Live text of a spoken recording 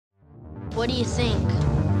What do you think?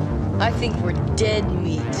 I think we're dead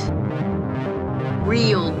meat.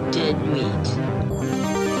 Real dead meat.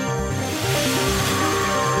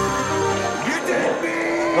 You're dead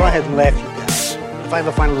meat! Go ahead and laugh, you guys. Find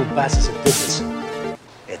the fine little bastards that did this.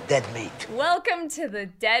 They're dead meat. Welcome to the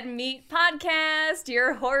Dead Meat Podcast,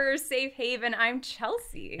 your horror safe haven. I'm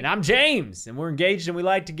Chelsea. And I'm James, and we're engaged and we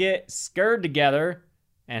like to get scared together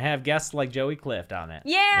and have guests like Joey Clift on it.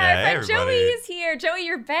 Yeah, but Joey is here. Joey,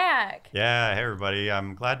 you're back. Yeah, hey everybody.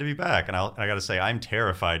 I'm glad to be back. And I got to say, I'm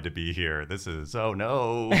terrified to be here. This is, oh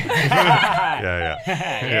no. Yeah.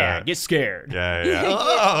 Get scared. Yeah.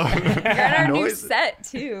 Oh. You're on our new set,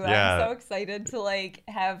 too. Yeah. I'm so excited to,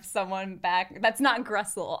 have someone back that's not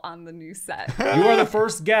Gressel on the new set. You are the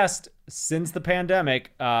first guest since the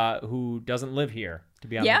pandemic who doesn't live here to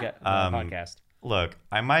be on the podcast. Look,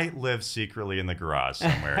 I might live secretly in the garage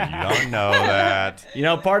somewhere. You don't know that.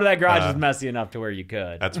 Part of that garage is messy enough to where you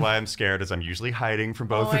could. That's why I'm scared, is I'm usually hiding from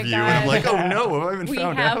both of you. God. And I'm like, oh no, I haven't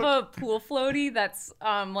found out. We have a pool floaty that's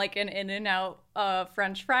like an In-N-Out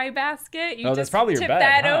French fry basket. You that's probably your tip bed,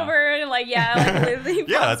 that huh? over and Lily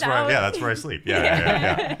that's where I sleep.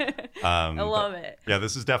 Yeah. I love it. Yeah,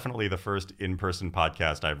 this is definitely the first in-person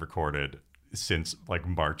podcast I've recorded since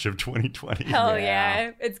March of 2020. Hell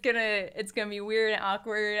yeah. It's gonna be weird and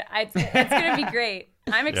awkward. It's gonna be great.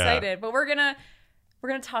 I'm excited. But we're gonna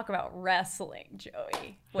talk about wrestling,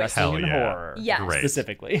 Joey. Wrestling and horror. Yes. Great.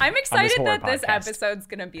 Specifically. I'm excited that this podcast. episode's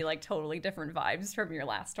gonna be totally different vibes from your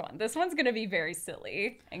last one. This one's gonna be very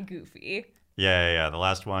silly and goofy. Yeah. The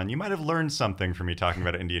last one, you might have learned something from me talking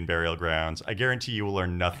about Indian burial grounds. I guarantee you will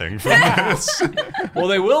learn nothing from this. Well,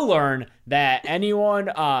 they will learn that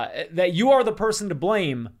that you are the person to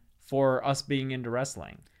blame for us being into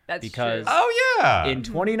wrestling. That's because true. Oh, yeah. In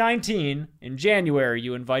 2019, in January,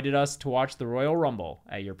 you invited us to watch the Royal Rumble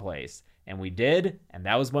at your place. And we did, and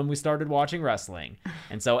that was when we started watching wrestling.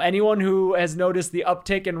 And so anyone who has noticed the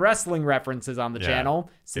uptick in wrestling references on the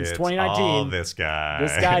channel since it's 2019, all this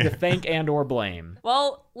guy to thank and or blame.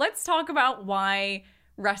 Well, let's talk about why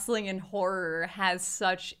wrestling and horror has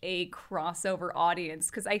such a crossover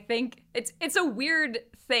audience, because I think it's a weird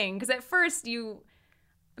thing, because at first you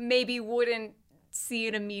maybe wouldn't see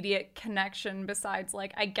an immediate connection besides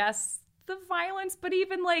I guess the violence, but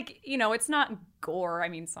even it's not gore. I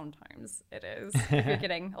mean, sometimes it is if you're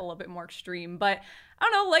getting a little bit more extreme, but I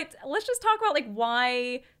don't know, let's just talk about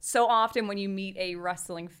why so often when you meet a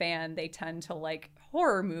wrestling fan, they tend to like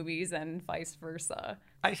horror movies and vice versa.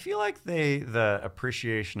 I feel like the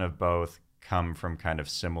appreciation of both come from kind of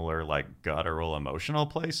similar guttural emotional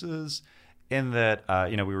places. In that,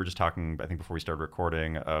 we were just talking, I think before we started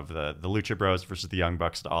recording, of the Lucha Bros versus the Young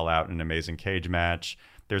Bucks at All Out in an amazing cage match.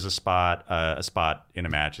 There's a spot in a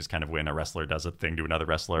match is kind of when a wrestler does a thing to another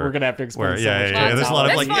wrestler. We're gonna have to explain. There's a lot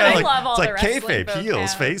of I love all the kayfabe,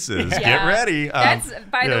 heels, faces. Yeah. Get ready. That's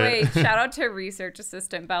by the way, shout out to research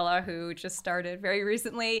assistant Bella, who just started very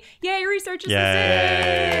recently. Yay, research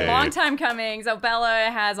assistant! Long time coming. So Bella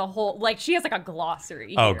has a whole she has a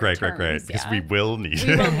glossary. Oh, great, because we will need it.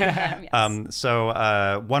 We will need them. Yes.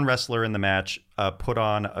 So one wrestler in the match put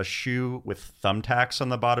on a shoe with thumbtacks on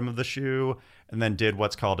the bottom of the shoe, and then did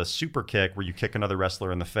what's called a super kick, where you kick another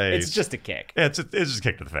wrestler in the face. It's just a kick. It's just a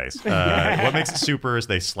kick to the face. What makes it super is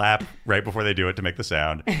they slap right before they do it to make the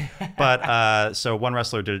sound. But so one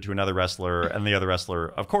wrestler did it to another wrestler, and the other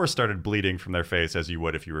wrestler, of course, started bleeding from their face, as you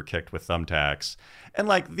would if you were kicked with thumbtacks. And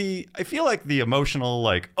I feel like the emotional,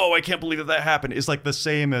 oh, I can't believe that happened, is the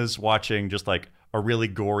same as watching just a really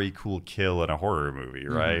gory, cool kill in a horror movie,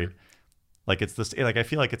 right? Mm-hmm. It's this, I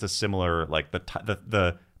feel like it's a similar,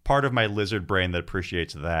 the part of my lizard brain that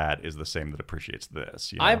appreciates that is the same that appreciates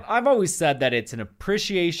this. I've always said that it's an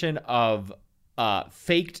appreciation of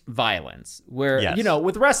faked violence, where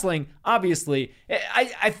with wrestling, obviously,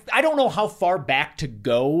 I don't know how far back to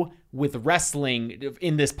go with wrestling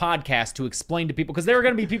in this podcast to explain to people, because there are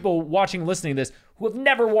going to be people watching, listening to this, who have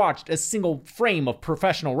never watched a single frame of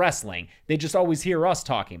professional wrestling. They just always hear us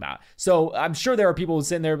talking about. So I'm sure there are people who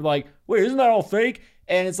sitting there wait, isn't that all fake?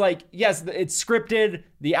 And it's yes, it's scripted.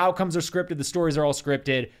 The outcomes are scripted. The stories are all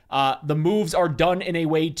scripted. The moves are done in a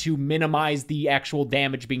way to minimize the actual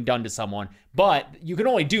damage being done to someone. But you can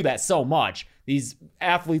only do that so much. These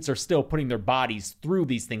athletes are still putting their bodies through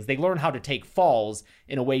these things. They learn how to take falls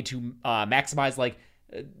in a way to maximize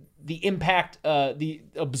the impact,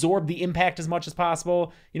 absorb the impact as much as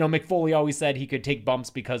possible. Mick Foley always said he could take bumps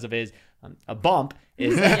because of his a bump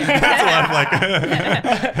is a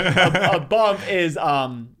bump is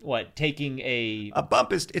taking a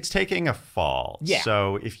bump is it's taking a fall. Yeah.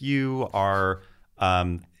 So if you are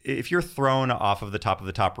if you're thrown off of the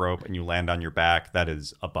top rope and you land on your back, that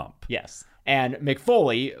is a bump. Yes. And Mick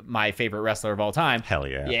Foley, my favorite wrestler of all time. Hell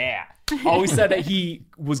yeah. Yeah. Always said that he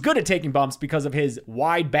was good at taking bumps because of his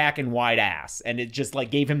wide back and wide ass. And it just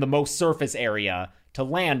like gave him the most surface area to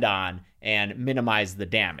land on and minimize the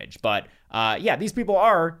damage. But yeah, these people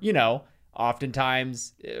are, you know,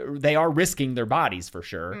 oftentimes they are risking their bodies for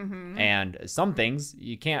sure. And some things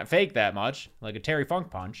you can't fake that much, like a Terry Funk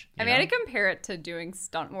punch. I mean, I compare it to doing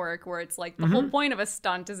stunt work where it's like the whole point of a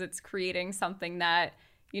stunt is it's creating something that,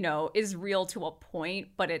 you know, is real to a point,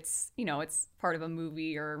 but it's, you know, it's part of a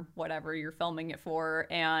movie or whatever you're filming it for.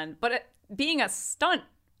 But being a stunt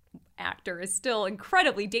actor is still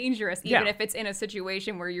incredibly dangerous, even if it's in a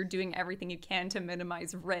situation where you're doing everything you can to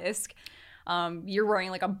minimize risk. You're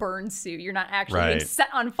wearing like a burn suit. You're not actually being set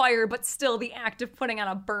on fire, but still the act of putting on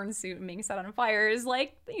a burn suit and being set on fire is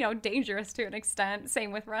like, you know, dangerous to an extent.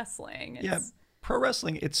 Same with wrestling. Pro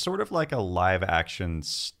wrestling, it's sort of like a live action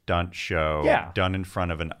stunt show done in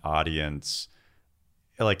front of an audience,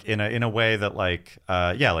 like in a way that like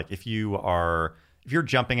like if you're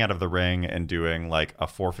jumping out of the ring and doing like a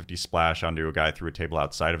 450 splash onto a guy through a table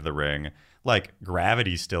outside of the ring, like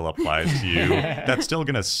gravity still applies to you. That's still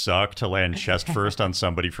gonna suck to land chest first on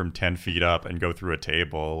somebody from 10 feet up and go through a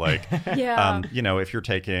table. Like, you know, if you're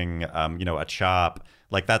taking, you know, a chop,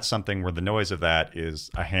 like that's something where the noise of that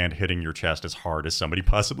is a hand hitting your chest as hard as somebody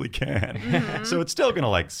possibly can. So it's still gonna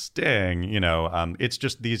like sting, you know. It's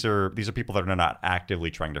just these are people that are not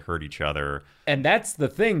actively trying to hurt each other. And that's the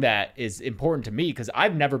thing that is important to me, because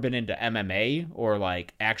I've never been into MMA or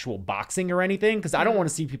like actual boxing or anything, because I don't want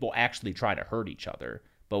to see people actually try to hurt each other.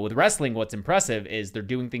 But with wrestling, what's impressive is they're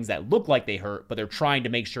doing things that look like they hurt, but they're trying to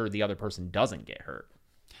make sure the other person doesn't get hurt.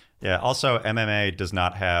 Yeah. Also, MMA does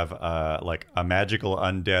not have like a magical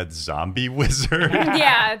undead zombie wizard.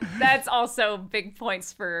 Yeah, that's also big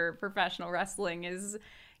points for professional wrestling. Is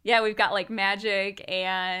we've got like magic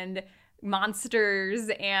and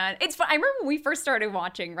monsters, and it's fun. I remember when we first started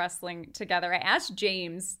watching wrestling together, I asked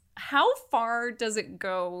James, how far does it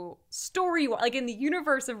go story, like in the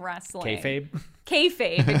universe of wrestling?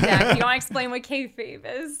 Kayfabe, exactly. You want to explain what kayfabe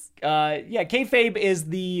is? Kayfabe is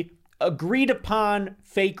the agreed upon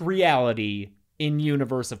fake reality in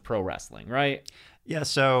universe of pro wrestling, right? Yeah,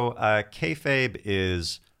 so kayfabe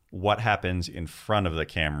is what happens in front of the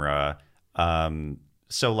camera.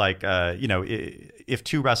 So like, you know, if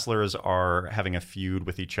two wrestlers are having a feud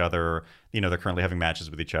with each other, you know, they're currently having matches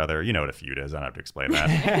with each other. You know what a feud is. I don't have to explain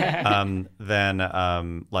that. Then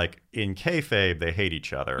like in kayfabe, they hate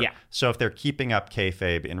each other. Yeah. So if they're keeping up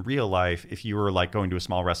kayfabe in real life, if you were like going to a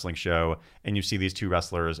small wrestling show and you see these two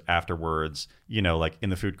wrestlers afterwards, you know, like in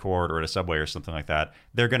the food court or at a Subway or something like that,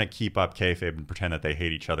 they're going to keep up kayfabe and pretend that they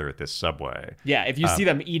hate each other at this Subway. Yeah. If you see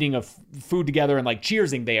them eating a food together and like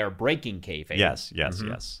cheersing, they are breaking kayfabe. Yes.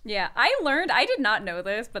 Yeah. I did not know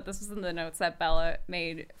this, but this was in the notes that Bella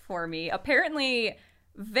made for me. Apparently,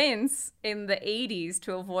 Vince in the 80s,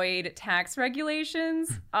 to avoid tax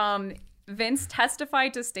regulations, Vince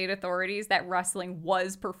testified to state authorities that wrestling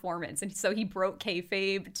was performance, and so he broke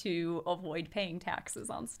kayfabe to avoid paying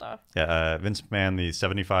taxes on stuff. Yeah, Vince McMahon, the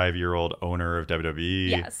 75-year-old owner of WWE.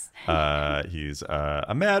 Yes. He's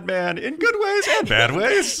a madman in good ways and bad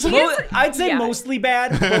ways. I'd say mostly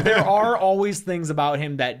bad, but there are always things about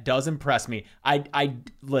him that does impress me. I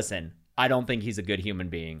listen, I don't think he's a good human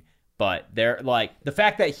being, but they're like the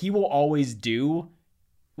fact that he will always do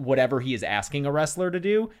whatever he is asking a wrestler to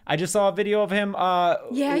do. I just saw a video of him.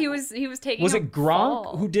 He was taking. Was it Gronk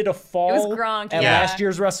fall. who did a fall? It was Gronk at last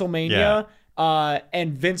year's WrestleMania.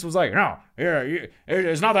 And Vince was like, "No,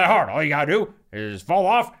 it's not that hard. All you gotta do is fall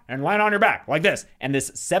off and land on your back like this." And this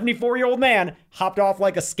 74-year-old man hopped off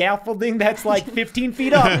like a scaffolding that's like 15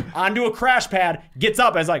 feet up onto a crash pad, gets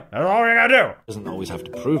up and is like, "That's all you gotta do." Doesn't always have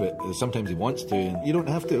to prove it. Sometimes he wants to, and you don't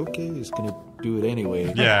have to. Okay, he's gonna do it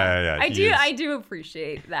anyway. Yeah. I do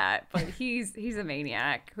appreciate that, but he's a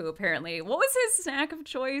maniac who apparently, what was his snack of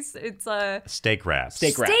choice? It's a steak wraps.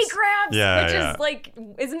 Steak wraps. Yeah, which is like,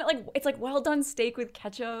 isn't it like, it's like well done steak with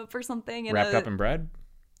ketchup or something wrapped up in bread?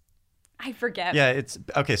 I forget. Yeah, it's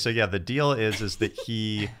okay. So yeah, the deal is that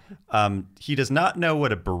he does not know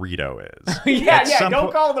what a burrito is.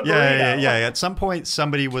 Don't call it a burrito. Yeah. At some point,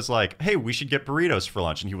 somebody was like, "Hey, we should get burritos for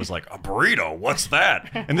lunch," and he was like, "A burrito? What's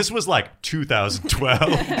that?" And this was like 2012,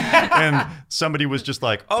 and somebody was just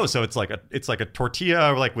like, "Oh, so it's like a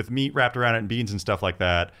tortilla, like with meat wrapped around it and beans and stuff like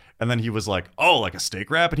that." And then he was like, "Oh, like a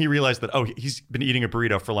steak wrap?" And he realized that, he's been eating a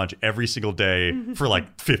burrito for lunch every single day for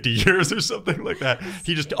like 50 years or something like that.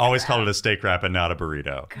 He just always called it a steak wrap and not a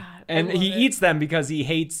burrito. God, and he eats them because he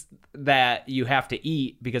hates that you have to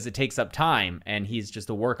eat because it takes up time, and he's just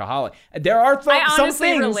a workaholic. There are I some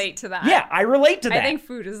honestly things. relate to that. Yeah, I relate to that. I think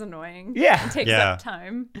food is annoying. Yeah. It takes Yeah. up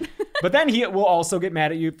time. But then he will also get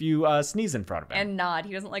mad at you if you sneeze in front of him. And nod.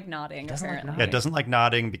 He doesn't like nodding, apparently. Yeah, doesn't like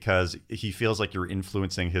nodding because he feels like you're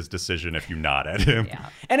influencing his decision if you nod at him. Yeah.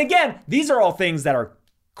 And again, these are all things that are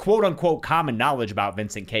quote unquote common knowledge about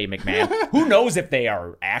Vincent K. McMahon. Who knows if they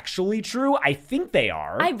are actually true? I think they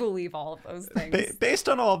are. I believe all of those things. Based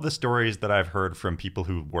on all of the stories that I've heard from people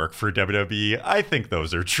who work for WWE, I think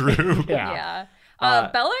those are true. Yeah.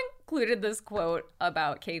 Bella included this quote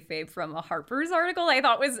about kayfabe from a Harper's article I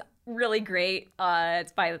thought was really great.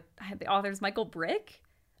 It's by the author's Michael Brick.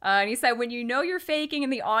 And he said, when you know you're faking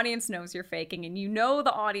and the audience knows you're faking, and you know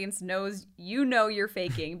the audience knows you know you're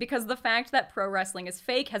faking, because the fact that pro wrestling is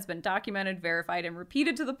fake has been documented, verified, and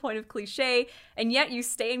repeated to the point of cliche, and yet you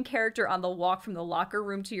stay in character on the walk from the locker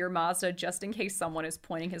room to your Mazda just in case someone is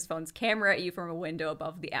pointing his phone's camera at you from a window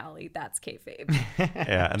above the alley. That's kayfabe.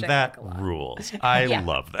 Yeah, and Which I that like a lot. rules. I Yeah.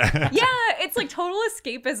 love that. Yeah, it's like total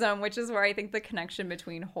escapism, which is where I think the connection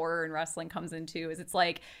between horror and wrestling comes into. Is it's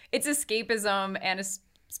like it's escapism, and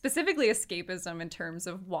specifically escapism in terms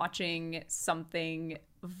of watching something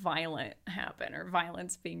violent happen or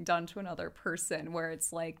violence being done to another person, where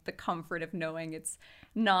it's like the comfort of knowing it's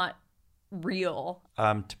not real.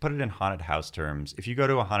 To put it in haunted house terms, if you go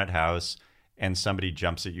to a haunted house and somebody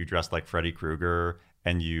jumps at you dressed like Freddy Krueger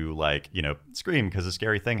and you scream because a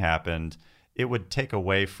scary thing happened, it would take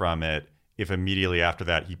away from it if immediately after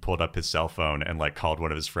that he pulled up his cell phone and called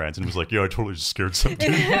one of his friends and was like, "Yeah, I totally just scared something."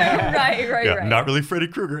 right. Not really Freddy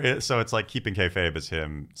Krueger. So it's like keeping kayfabe is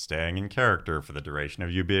him staying in character for the duration of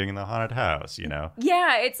you being in the haunted house,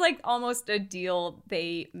 Yeah, it's like almost a deal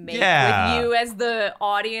they make Yeah. with you as the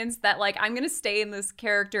audience that I'm going to stay in this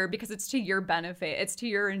character because it's to your benefit. It's to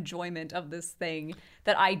your enjoyment of this thing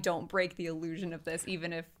that I don't break the illusion of this,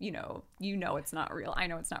 even if, you know it's not real. I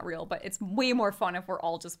know it's not real, but it's way more fun if we're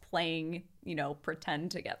all just playing, pretend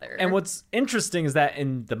together. And what's interesting is that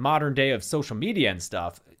in the modern day of social media and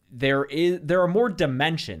stuff, there are more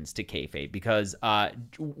dimensions to kayfabe, because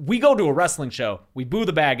we go to a wrestling show, we boo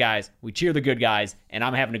the bad guys, we cheer the good guys, and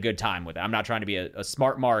I'm having a good time with it. I'm not trying to be a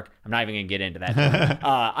smart mark. I'm not even going to get into that.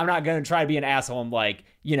 I'm not going to try to be an asshole and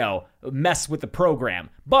mess with the program.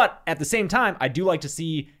 But at the same time, I do like to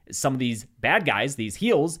see some of these bad guys, these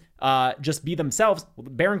heels, just be themselves.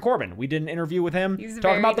 Baron Corbin, we did an interview with him He's a talking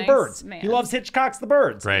very about the nice Birds. man. He loves Hitchcock's The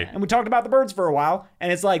Birds. Right. And we talked about the Birds for a while,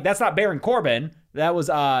 and it's like, that's not Baron Corbin. That was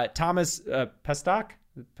Thomas Pestock.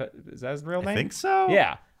 Is that his real name? I think so.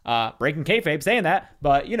 Yeah. Breaking kayfabe saying that,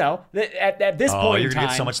 but at this Oh, point you're in gonna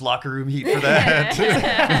time, get so much locker room heat for that.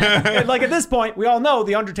 at this point, we all know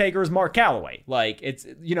the Undertaker is Mark Calloway. It's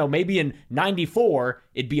maybe in '94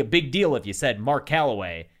 it'd be a big deal if you said Mark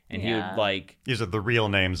Calloway, and he would These are the real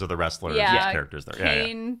names of the wrestlers, yeah, characters there.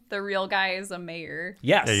 Kane, the real guy, is a mayor.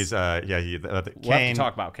 yes, Yeah, he's we'll have to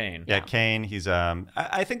talk about Kane. Yeah, Kane. He's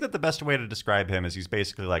I think that the best way to describe him is he's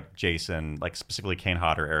basically like Jason, specifically Kane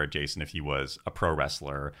Hodder era Jason, if he was a pro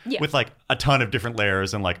wrestler with a ton of different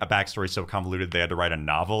layers and a backstory so convoluted they had to write a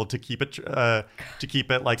novel to keep it clear.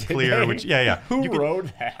 Which Who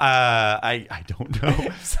wrote that? I don't know.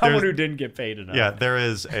 Someone who didn't get paid enough. Yeah, there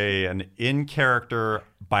is an in character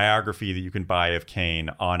biography that you can buy of Kane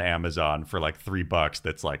on Amazon for $3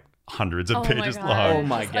 that's hundreds of pages God. long. Oh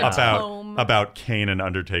my God. About Kane and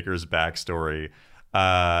Undertaker's backstory.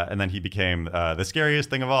 And then he became the scariest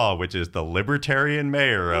thing of all, which is the libertarian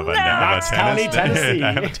mayor of a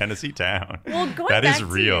Tennessee town. Well, going that back is to-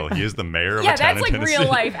 real. He is the mayor of Yeah, a town that's in Tennessee. real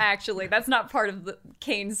life, actually. That's not part of the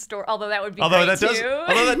Kane's story, although that would be Although great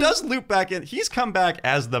that too. does loop back in. He's come back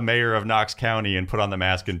as the mayor of Knox County and put on the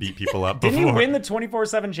mask and beat people up Didn't before. he win the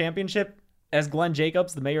 24/7 championship as Glenn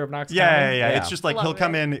Jacobs, the mayor of Knox Yeah, County? yeah. It's just Love he'll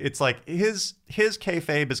come it. in. It's his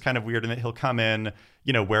kayfabe is kind of weird in that he'll come in,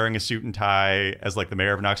 wearing a suit and tie as the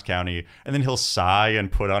mayor of Knox County, and then he'll sigh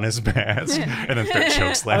and put on his mask and then start choke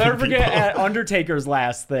I'll slamming never forget people. at Undertaker's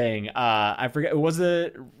last thing. I forget. Was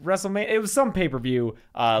it WrestleMania? It was some pay-per-view.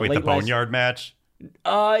 Wait, the Boneyard match?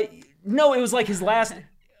 No, it was his last.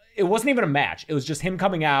 It wasn't even a match. It was just him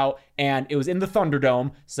coming out, and it was in the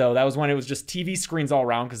Thunderdome. So that was when it was just TV screens all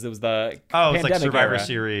around because it was the Oh, it's pandemic Survivor era.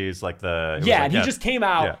 Series, And he just came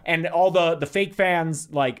out, and all the fake fans,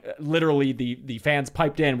 literally the fans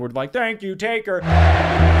piped in, were like, "Thank you, Taker."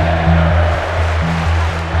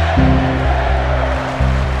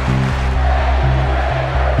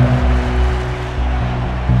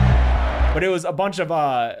 But but it was a bunch of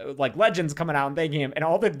like legends coming out and thanking him, and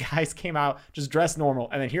all the guys came out just dressed normal,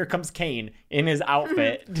 and then here comes Kane in his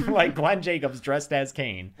outfit, like Glenn Jacobs dressed as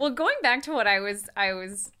Kane. Well, going back to what I was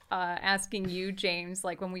asking you, James,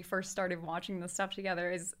 like when we first started watching this stuff together,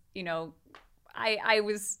 is, you know, I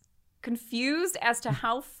was confused as to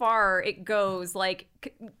how far it goes, like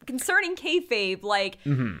concerning kayfabe, like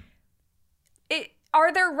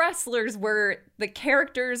are there wrestlers where the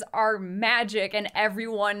characters are magic and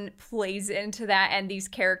everyone plays into that, and these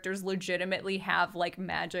characters legitimately have like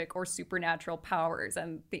magic or supernatural powers?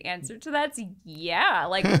 And the answer to that's yeah.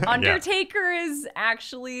 Like Undertaker is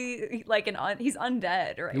actually like he's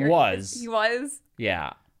undead, right? He was.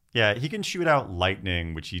 Yeah. Yeah, he can shoot out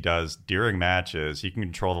lightning, which he does during matches. He can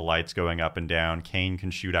control the lights going up and down. Kane can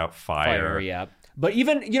shoot out fire. Yeah. But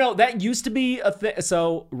even, you know, that used to be a thing.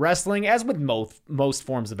 So wrestling, as with most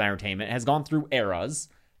forms of entertainment, has gone through eras.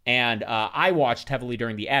 And I watched heavily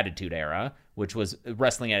during the Attitude Era, which was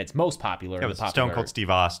wrestling at its most popular. It was Stone Cold Steve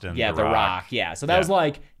Austin. Yeah, The Rock. Yeah, so that was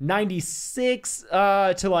like 96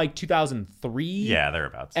 to like 2003. Yeah,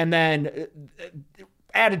 thereabouts. And then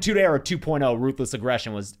Attitude Era 2.0, Ruthless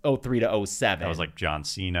Aggression, was 03 to 07. That was like John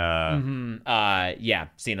Cena. Yeah,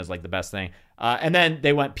 Cena's like the best thing. And then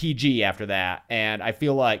they went PG after that, and I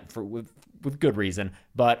feel like with good reason,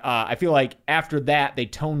 but I feel like after that they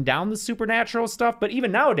toned down the supernatural stuff. But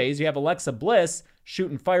even nowadays, you have Alexa Bliss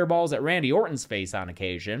shooting fireballs at Randy Orton's face on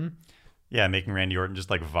occasion. Yeah, making Randy Orton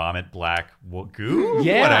just like vomit black goo.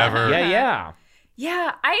 Yeah, whatever.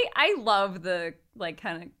 Yeah, I love the like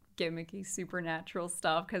kind of gimmicky supernatural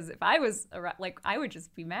stuff, because if I was like, I would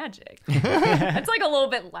just be magic. It's like a little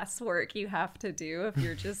bit less work you have to do if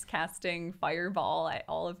you're just casting fireball at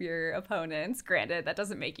all of your opponents. Granted, that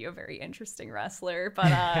doesn't make you a very interesting wrestler,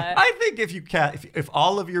 but I think if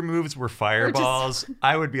all of your moves were fireballs,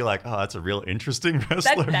 I would be like, oh, that's a real interesting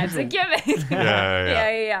wrestler. That's a gimmick.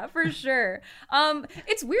 Yeah, for sure.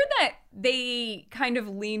 It's weird that they kind of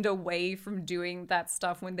leaned away from doing that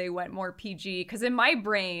stuff when they went more PG, because in my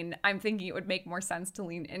brain, I'm thinking it would make more sense to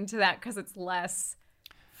lean into that because it's less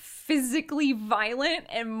physically violent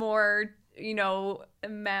and more, you know,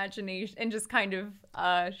 imagination and just kind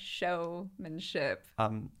of showmanship.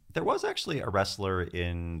 There was actually a wrestler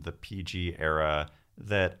in the PG era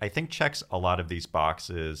that I think checks a lot of these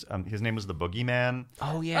boxes. His name was the Boogeyman.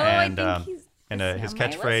 Oh, yeah. And, his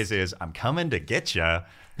catchphrase is, "I'm coming to get ya."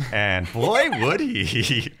 And boy, would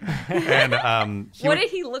he. And what did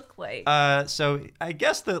he look like? So I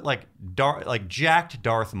guess that like jacked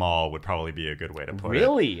Darth Maul would probably be a good way to put it.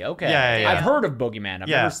 Really? Okay. Yeah. I've heard of Boogeyman. I've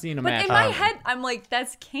never seen him. But in my head, I'm like,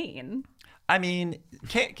 that's Kane. I mean,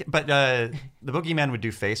 but the Boogeyman would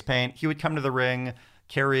do face paint. He would come to the ring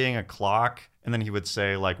carrying a clock, and then he would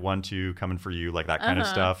say like 1, 2, coming for you, like that kind of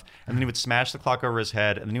stuff. And then he would smash the clock over his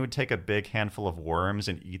head, and then he would take a big handful of worms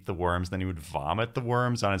and eat the worms. Then he would vomit the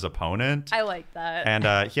worms on his opponent. I like that.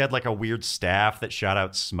 And he had like a weird staff that shot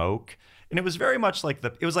out smoke. And it was very much like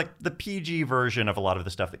the PG version of a lot of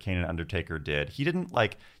the stuff that Kane and Undertaker did.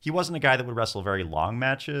 He wasn't a guy that would wrestle very long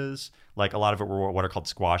matches. Like a lot of it were what are called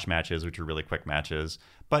squash matches, which are really quick matches.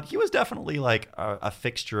 But he was definitely like a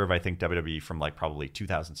fixture of, I think, WWE from like probably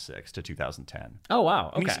 2006 to 2010. Oh,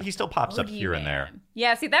 wow. Okay. I mean, he still pops up here and there.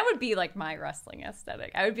 Yeah, see, that would be like my wrestling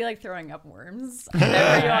aesthetic. I would be like throwing up worms on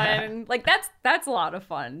everyone. Like that's a lot of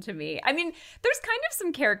fun to me. I mean, there's kind of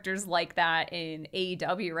some characters like that in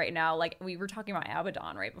AEW right now. Like we were talking about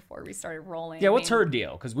Abaddon right before we started rolling. Yeah, what's her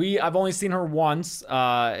deal? Because I've only seen her once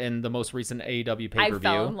in the most recent AEW pay-per-view. I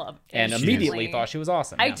fell in love. And immediately thought she was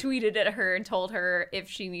awesome. I tweeted at her and told her if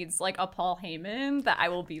she needs like a Paul Heyman, that I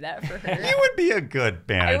will be that for her. You would be a good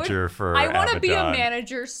manager for I want to be a Abaddon.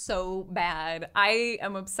 manager so bad. I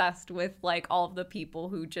am obsessed with like all of the people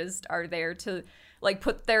who just are there to like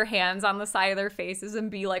put their hands on the side of their faces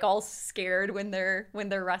and be like all scared when they're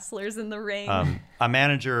wrestlers in the ring. A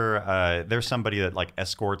manager, there's somebody that like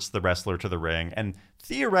escorts the wrestler to the ring, and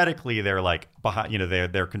theoretically they're like behind, you know,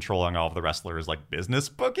 they're controlling all of the wrestlers like business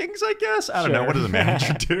bookings, I guess. I don't know, what does a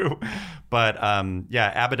manager do? But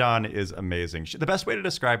yeah, Abaddon is amazing. The best way to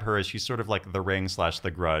describe her is she's sort of like the Ring /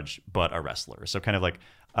 the Grudge, but a wrestler. So kind of like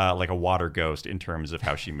a water ghost in terms of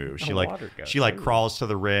how she moves. She crawls to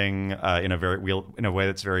the ring in a way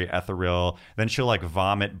that's very ethereal. Then she'll like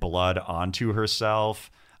vomit blood onto herself.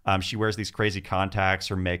 She wears these crazy contacts.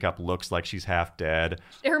 Her makeup looks like she's half dead.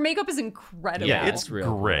 Her makeup is incredible. Yeah, it's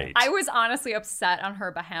great. I was honestly upset on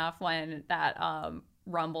her behalf when that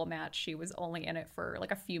Rumble match, she was only in it for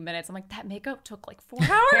like a few minutes. I'm like, that makeup took like 4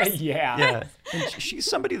 hours. Yeah. Yeah. And she's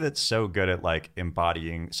somebody that's so good at like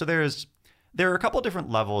embodying. So there's there are a couple different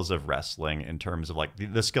levels of wrestling in terms of like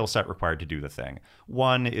the skill set required to do the thing.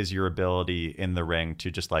 One is your ability in the ring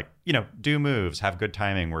to just like, do moves, have good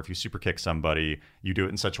timing, where if you super kick somebody, you do it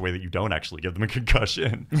in such a way that you don't actually give them a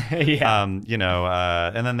concussion. Yeah.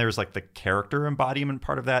 And then there's like the character embodiment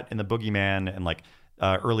part of that in the Boogeyman and like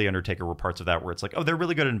early Undertaker were parts of that where it's like, oh, they're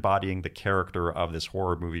really good at embodying the character of this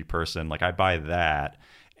horror movie person. Like I buy that.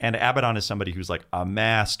 And Abaddon is somebody who's like a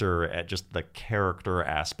master at just the character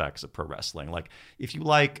aspects of pro wrestling. Like if you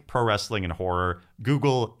like pro wrestling and horror,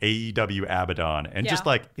 Google AEW Abaddon and just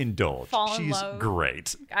like indulge. Fall in She's love.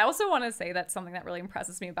 Great. I also want to say that's something that really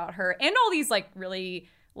impresses me about her and all these like really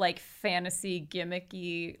like fantasy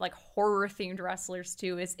gimmicky like horror themed wrestlers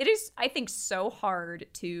too is it is I think so hard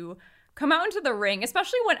to come out into the ring,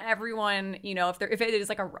 especially when everyone, if it is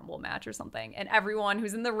like a Rumble match or something, and everyone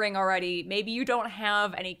who's in the ring already, maybe you don't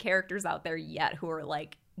have any characters out there yet who are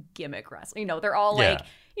like gimmick wrestling. They're all like,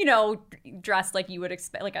 dressed like you would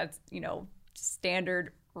expect, like a,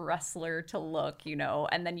 standard wrestler to look,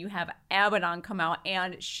 and then you have Abaddon come out,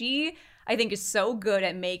 and she, I think, is so good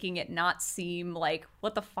at making it not seem like,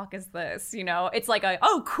 what the fuck is this? It's like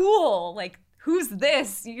oh, cool, like, who's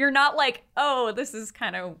this? You're not like, oh, this is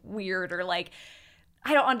kind of weird or like,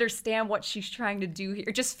 I don't understand what she's trying to do here.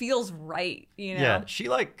 It just feels right, Yeah, she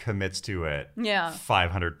like commits to it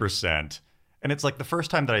 500%. And it's like the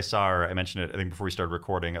first time that I saw her, I mentioned it, I think before we started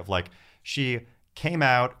recording, of like, she came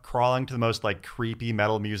out crawling to the most like creepy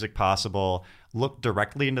metal music possible, looked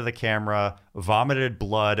directly into the camera, vomited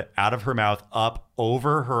blood out of her mouth up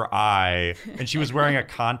over her eye. And she was wearing a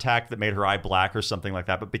contact that made her eye black or something like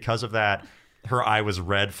that. But because of that, her eye was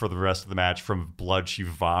red for the rest of the match from blood she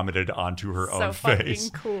vomited onto her own face.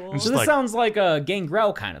 So fucking cool. So this sounds like a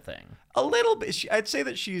Gangrel kind of thing. A little bit. I'd say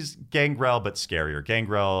that she's Gangrel, but scarier.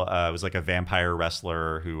 Gangrel was like a vampire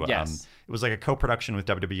wrestler who it was like a co-production with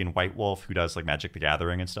WWE and White Wolf, who does like Magic the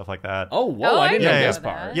Gathering and stuff like that. Oh, whoa! I didn't know this that.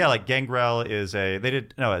 part. Yeah, like Gangrel is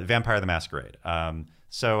Vampire the Masquerade.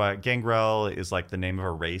 So Gangrel is like the name of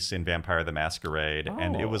a race in Vampire the Masquerade. Oh.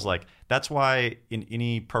 And it was like, that's why in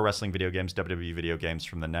any pro wrestling video games, WWE video games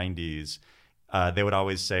from the 90s, they would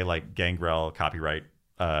always say like Gangrel copyright,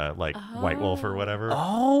 White Wolf or whatever.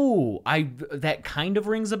 Oh, that kind of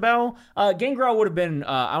rings a bell. Gangrel would have been,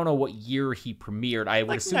 I don't know what year he premiered. I would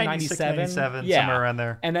like assume 97. 97, somewhere around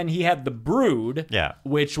there. And then he had The Brood,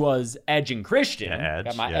 which was Edge and Christian. Yeah, Edge.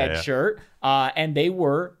 Got my Edge shirt. And they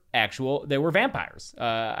were vampires.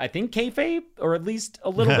 I think kayfabe, or at least a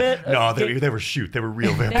little bit. No, they were real vampires. They were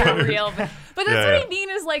real, but that's what I mean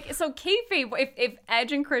is like, so kayfabe, if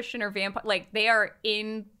Edge and Christian are vampire, like they are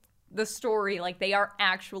in the story, like they are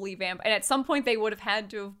actually vampires, and at some point they would have had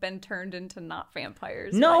to have been turned into not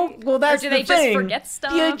vampires. No, right? well that's or do the they thing. just forget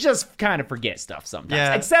stuff? You just kind of forget stuff sometimes.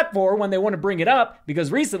 Yeah. Except for when they want to bring it up, because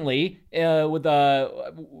recently with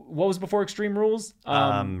what was before Extreme Rules?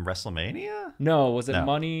 WrestleMania? No, was it No.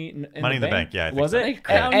 Money in in the Bank? Yeah, I think was so. it?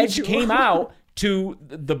 Edge came out to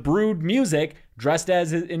the Brood music, dressed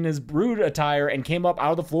in his Brood attire, and came up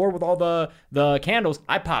out of the floor with all the candles.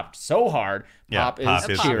 I popped so hard. Pop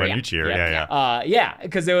is when you cheer. Yeah,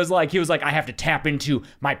 because it was like he was like, I have to tap into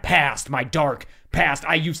my past, my dark past.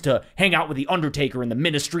 I used to hang out with the Undertaker in the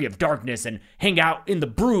Ministry of Darkness and hang out in the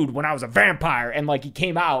Brood when I was a vampire. And like he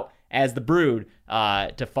came out as the Brood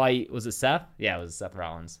to fight. Was it Seth? Yeah, it was Seth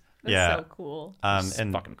Rollins. That's so cool.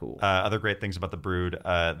 And fucking cool. Other great things about the Brood,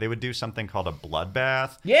 they would do something called a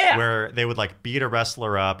bloodbath. Yeah. Where they would like beat a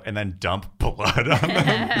wrestler up and then dump blood on them.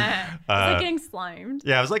 It's like getting slimed.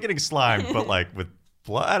 Yeah, it was like getting slimed, but like with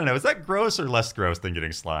blood. I don't know. Is that gross or less gross than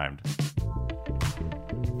getting slimed?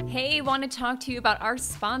 Hey, want to talk to you about our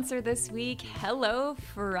sponsor this week,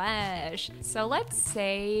 HelloFresh. So let's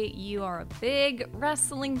say you are a big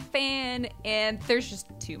wrestling fan and there's just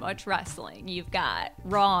too much wrestling. You've got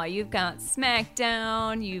Raw, you've got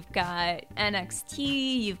SmackDown, you've got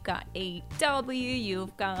NXT, you've got AEW,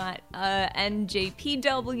 you've got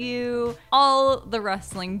NJPW, all the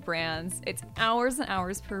wrestling brands. It's hours and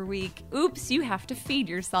hours per week. Oops, you have to feed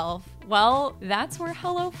yourself. Well, that's where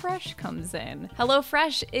HelloFresh comes in.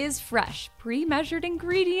 HelloFresh is fresh, pre-measured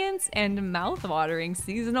ingredients and mouth-watering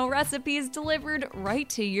seasonal recipes delivered right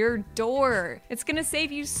to your door. It's gonna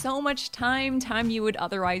save you so much time you would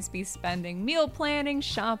otherwise be spending meal planning,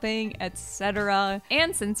 shopping, etc.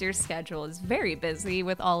 And since your schedule is very busy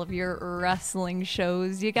with all of your wrestling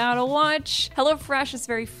shows you gotta watch, HelloFresh is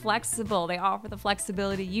very flexible. They offer the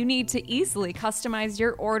flexibility you need to easily customize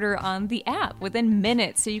your order on the app within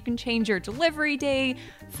minutes, so you can change change your delivery day,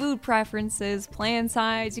 food preferences, plan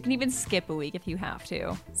size. You can even skip a week if you have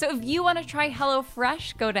to. So if you want to try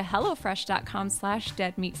HelloFresh, go to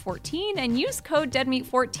hellofresh.com/deadmeat14 and use code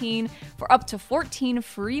deadmeat14 for up to 14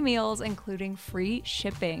 free meals, including free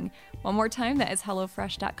shipping. One more time, that is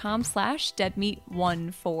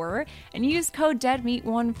hellofresh.com/deadmeat14 and use code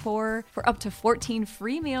deadmeat14 for up to 14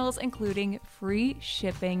 free meals, including free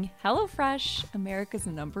shipping. HelloFresh, America's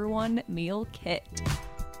 #1 meal kit.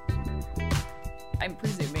 I'm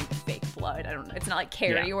presuming fake blood. I don't know. It's not like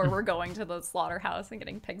Carrie where we're going to the slaughterhouse and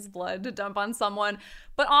getting pig's blood to dump on someone.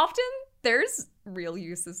 But often there's real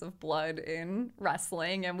uses of blood in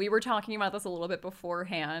wrestling. And we were talking about this a little bit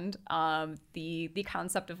beforehand. The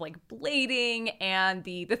concept of like blading and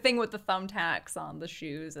the thing with the thumbtacks on the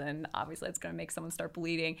shoes. And obviously it's going to make someone start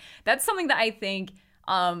bleeding. That's something that I think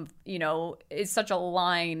is such a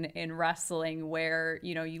line in wrestling where,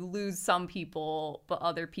 you lose some people, but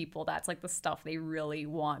other people, that's like the stuff they really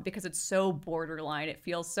want because it's so borderline. It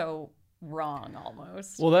feels so wrong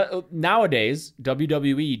almost. Well, nowadays,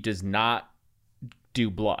 WWE does not do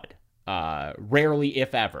blood. Rarely,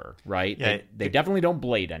 if ever, right? Yeah, they definitely don't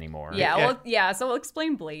blade anymore. So we'll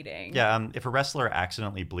explain blading. Yeah, if a wrestler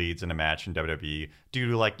accidentally bleeds in a match in WWE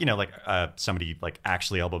due to somebody like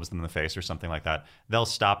actually elbows them in the face or something like that, they'll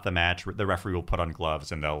stop the match. The referee will put on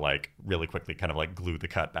gloves and they'll like really quickly kind of like glue the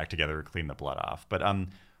cut back together or clean the blood off. But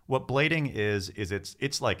what blading is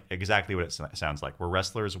it's like exactly what it sounds like, where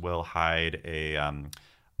wrestlers will hide a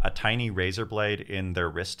tiny razor blade in their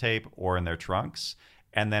wrist tape or in their trunks.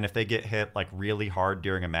 And then if they get hit like really hard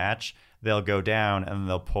during a match, they'll go down and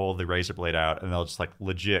they'll pull the razor blade out and they'll just like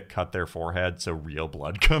legit cut their forehead so real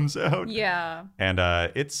blood comes out. Yeah. And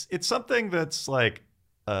it's something that's like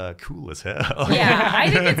cool as hell. Yeah, I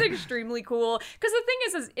think it's extremely cool because the thing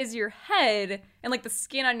is your head and like the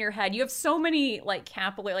skin on your head. You have so many like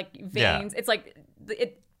capillary like veins. Yeah. It's like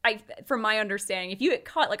from my understanding, if you get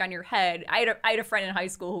cut like on your head, I had a friend in high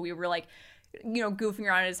school who we were like, goofing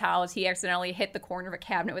around at his house. He accidentally hit the corner of a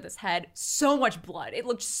cabinet with his head. So much blood. It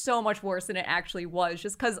looked so much worse than it actually was.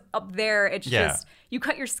 Just because up there, it's just you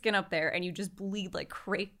cut your skin up there and you just bleed like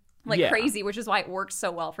crazy, which is why it works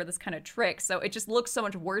so well for this kind of trick. So it just looks so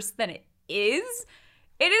much worse than it is.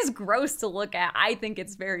 It is gross to look at. I think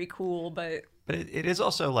it's very cool, but it is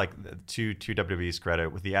also like to WWE's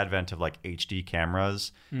credit with the advent of like HD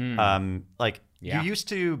cameras. You used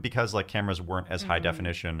to, because like cameras weren't as high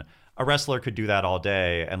definition, a wrestler could do that all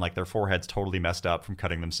day and like their forehead's totally messed up from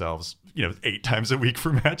cutting themselves 8 times a week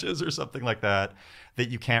for matches or something like that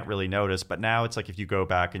you can't really notice. But now it's like if you go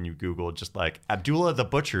back and you Google just like Abdullah the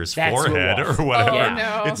Butcher's forehead or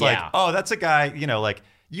whatever, it's like, oh, that's a guy, like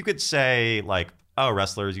you could say like, oh,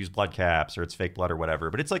 wrestlers use blood caps or it's fake blood or whatever.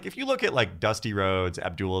 But it's like if you look at like Dusty Rhodes,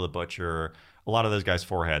 Abdullah the Butcher, a lot of those guys'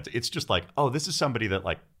 foreheads, it's just like, oh, this is somebody that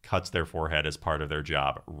like cuts their forehead as part of their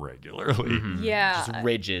job regularly. Mm-hmm. Yeah. Just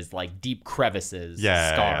ridges, like deep crevices,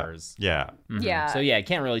 scars. Yeah. Mm-hmm. Yeah. So yeah, I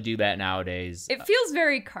can't really do that nowadays. It feels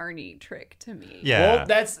very Carney trick to me. Yeah.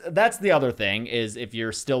 Well, that's the other thing is if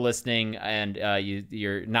you're still listening and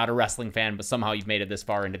you're not a wrestling fan, but somehow you've made it this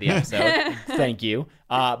far into the episode, thank you.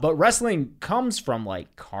 But wrestling comes from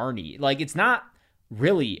like Carney. Like it's not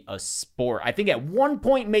really a sport. I think at one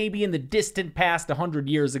point, maybe in the distant past, 100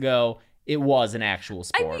 years ago, it was an actual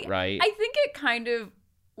sport, right? I think it kind of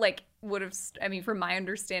like would have, from my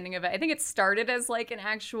understanding of it, I think it started as like an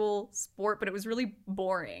actual sport, but it was really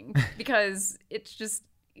boring because it's just,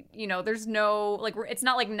 there's no, like, it's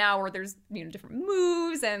not like now where there's, different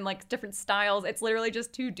moves and like different styles. It's literally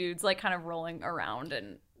just two dudes like kind of rolling around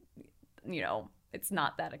and, it's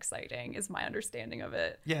not that exciting is my understanding of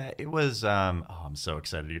it. Yeah, it was, I'm so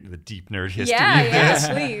excited to get into the deep nerd history of this.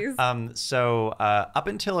 Please. So up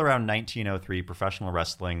until around 1903, professional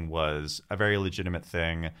wrestling was a very legitimate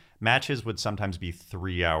thing. Matches would sometimes be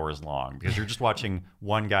 3 hours long because you're just watching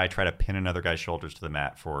one guy try to pin another guy's shoulders to the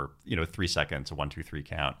mat for, 3 seconds, a 1, 2, 3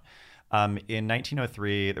 count. In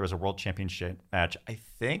 1903, there was a world championship match, I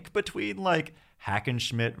think, between like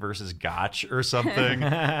Hackenschmidt versus Gotch or something,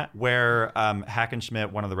 where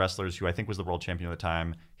Hackenschmidt, one of the wrestlers who I think was the world champion at the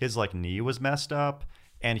time, his like knee was messed up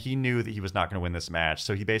and he knew that he was not going to win this match.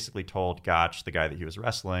 So he basically told Gotch, the guy that he was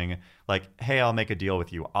wrestling, like, hey, I'll make a deal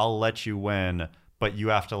with you. I'll let you win, but you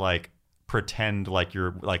have to like pretend like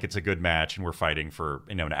you're like it's a good match and we're fighting for,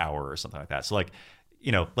 an hour or something like that. So like,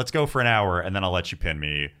 let's go for an hour and then I'll let you pin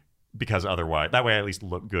me. Because otherwise, that way I at least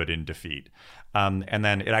look good in defeat. And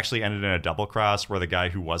then it actually ended in a double cross where the guy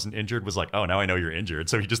who wasn't injured was like, oh, now I know you're injured.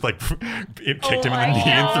 So he just like kicked him in the knee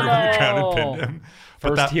and threw him on the ground and pinned him.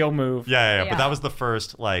 First heel move. Yeah. But that was the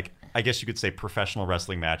first like I guess you could say professional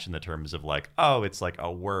wrestling match in the terms of like, oh, it's like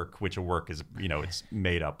a work, which a work is, it's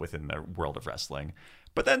made up within the world of wrestling.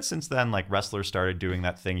 But then since then, like wrestlers started doing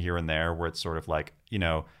that thing here and there where it's sort of like,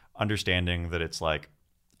 understanding that it's like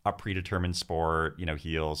a predetermined sport,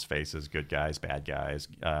 heels, faces, good guys, bad guys,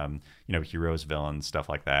 heroes, villains, stuff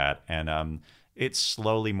like that. And it's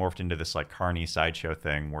slowly morphed into this like carny sideshow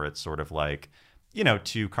thing where it's sort of like,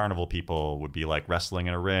 two carnival people would be like wrestling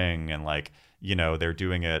in a ring and like, they're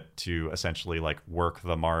doing it to essentially like work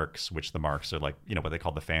the marks, which the marks are like, what they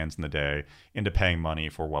called the fans in the day, into paying money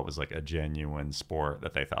for what was like a genuine sport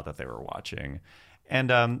that they thought that they were watching. And,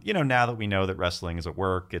 now that we know that wrestling is at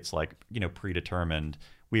work, it's like, predetermined,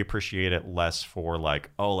 we appreciate it less for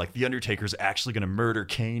like, oh, like The Undertaker's actually going to murder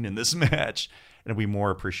Kane in this match. And we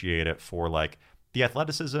more appreciate it for like the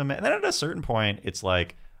athleticism. And then at a certain point, it's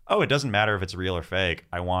like, oh, it doesn't matter if it's real or fake.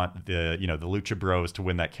 I want the Lucha Bros to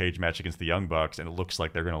win that cage match against the Young Bucks, and it looks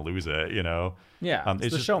like they're going to lose it, Yeah, it's the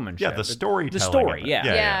just, showmanship. Yeah, the storytelling. The story,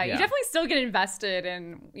 yeah. You definitely still get invested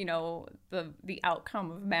in, the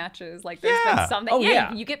outcome of matches. Like there's been something,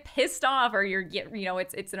 you get pissed off or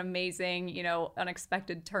it's an amazing,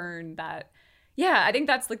 unexpected turn that, I think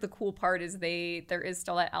that's like the cool part is there is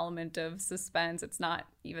still that element of suspense. It's not,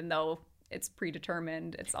 even though it's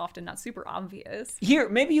predetermined, it's often not super obvious. Here,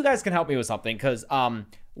 maybe you guys can help me with something, because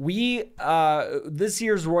we this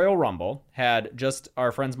year's Royal Rumble had just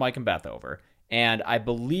our friends Mike and Beth over, and I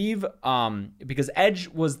believe because Edge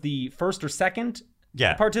was the first or second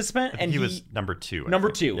participant, and he was number two.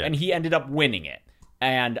 And he ended up winning it.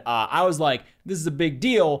 And I was like, this is a big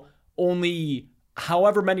deal. Only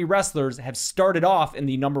however many wrestlers have started off in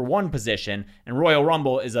the number one position, and Royal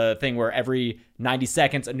Rumble is a thing where every 90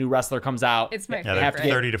 seconds a new wrestler comes out. It's my favorite. They have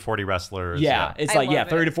 30 to 40 wrestlers. It's like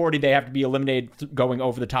 30 to 40 they have to be eliminated going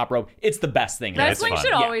over the top rope. It's the best thing. Wrestling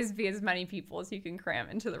should always be as many people as you can cram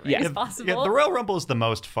into the ring as possible. Yeah, the Royal Rumble is the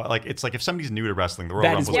most fun. Like it's like if somebody's new to wrestling, the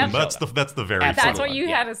Royal Rumble that's the very fun that's what one. you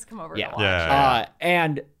had us come over to watch.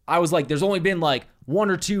 And I was like, there's only been like one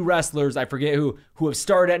or two wrestlers, I forget who have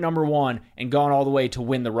started at number one and gone all the way to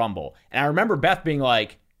win the Rumble. And I remember Beth being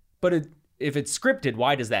like, but if it's scripted,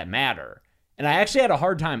 why does that matter? And I actually had a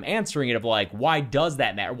hard time answering it of like, why does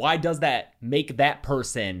that matter? Why does that make that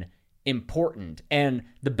person important? And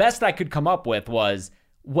the best I could come up with was,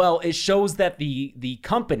 well, it shows that the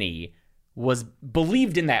company was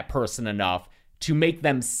believed in that person enough to make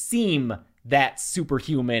them seem that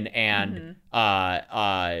superhuman and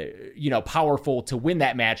powerful to win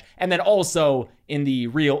that match. And then also in the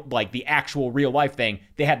real, like the actual real life thing,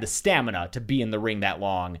 they had the stamina to be in the ring that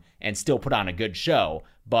long and still put on a good show.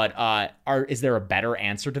 But is there a better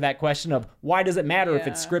answer to that question of why does it matter if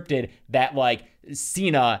it's scripted that like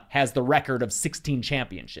Cena has the record of 16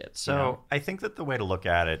 championships? So I think that the way to look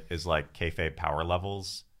at it is like kayfabe power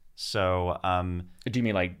levels. So do you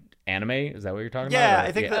mean like anime? Is that what you're talking about? Yeah,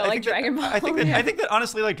 I think that like Dragon Ball. I think that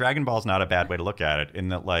honestly, like Dragon Ball is not a bad way to look at it. In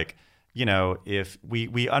that, like, if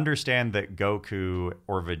we understand that Goku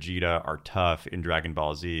or Vegeta are tough in Dragon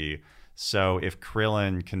Ball Z, so if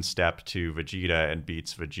Krillin can step to Vegeta and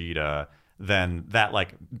beats Vegeta, then that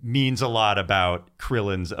like means a lot about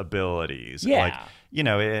Krillin's abilities. Yeah. Like,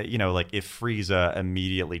 like if Frieza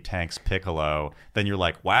immediately tanks Piccolo, then you're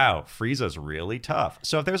like, wow, Frieza's really tough.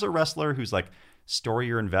 So if there's a wrestler who's like story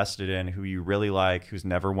you're invested in, who you really like, who's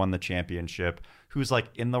never won the championship, who's like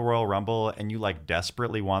in the Royal Rumble and you like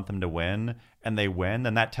desperately want them to win and they win,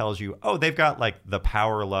 then that tells you, oh, they've got like the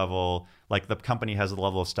power level, like the company has a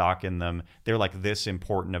level of stock in them. They're like this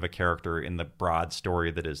important of a character in the broad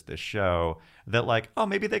story that is this show, that like, oh,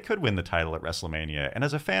 maybe they could win the title at WrestleMania. And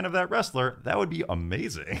as a fan of that wrestler, that would be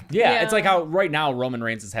amazing. Yeah, it's like how right now Roman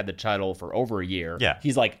Reigns has had the title for over a year. Yeah.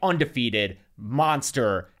 He's like undefeated,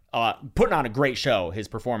 monster, putting on a great show. His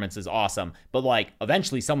performance is awesome. But like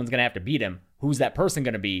eventually someone's going to have to beat him. Who's that person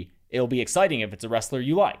going to be? It'll be exciting if it's a wrestler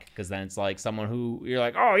you like, because then it's like someone who you're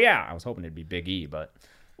like, oh yeah, I was hoping it'd be Big E, but...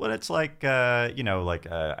 Well, it's like, I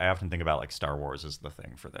often think about like Star Wars as the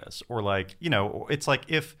thing for this. Or like, it's like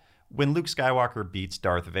when Luke Skywalker beats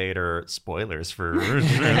Darth Vader, spoilers for the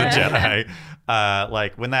Jedi,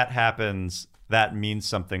 like when that happens, that means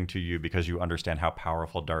something to you because you understand how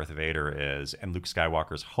powerful Darth Vader is. And Luke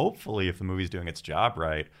Skywalker's hopefully, if the movie's doing its job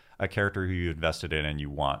right, a character who you invested in and you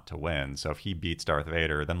want to win. So if he beats Darth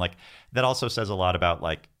Vader, then like that also says a lot about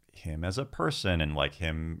like him as a person and like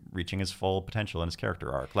him reaching his full potential in his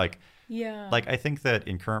character arc. Like I think that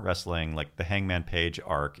in current wrestling, like the Hangman Page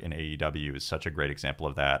arc in AEW is such a great example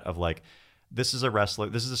of that, of like, this is a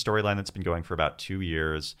storyline that's been going for about 2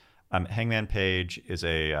 years. Hangman Page is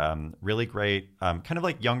a really great, kind of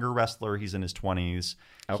like younger wrestler. He's in his 20s.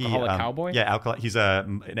 Alcoholic cowboy? Yeah, he's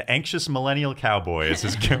an anxious millennial cowboy is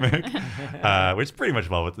his gimmick, which pretty much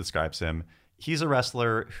well describes him. He's a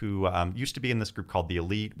wrestler who used to be in this group called The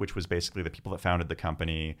Elite, which was basically the people that founded the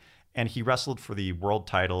company. And he wrestled for the world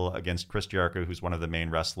title against Chris Jericho, who's one of the main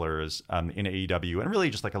wrestlers in AEW, and really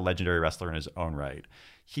just like a legendary wrestler in his own right.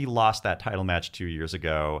 He lost that title match 2 years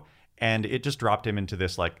ago, and it just dropped him into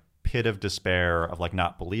this like pit of despair of like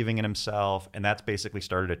not believing in himself. And that's basically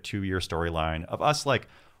started a 2-year storyline of us like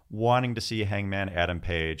wanting to see Hangman Adam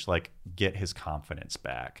Page like get his confidence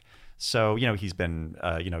back. So, he's been,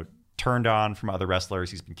 turned on from other wrestlers.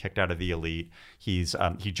 He's been kicked out of the Elite. He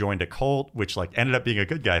joined a cult, which like ended up being a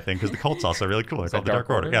good guy thing because the cult's also really cool. It's called the Dark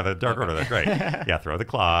Order. Yeah, the Dark Order. That's great. Yeah, throw the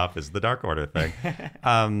claw up is the Dark Order thing.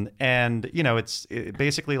 And it's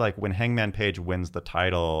basically like when Hangman Page wins the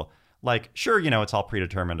title, like sure, it's all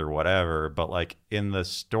predetermined or whatever, but like in the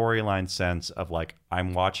storyline sense of like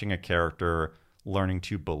I'm watching a character learning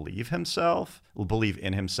to believe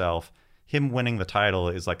in himself. Him winning the title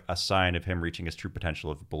is like a sign of him reaching his true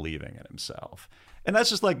potential of believing in himself. And that's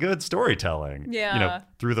just like good storytelling. Yeah.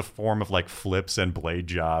 Through the form of like flips and blade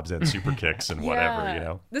jobs and super kicks and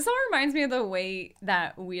whatever, This all reminds me of the way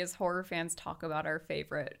that we as horror fans talk about our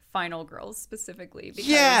favorite final girls specifically.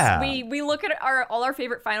 Because we look at all our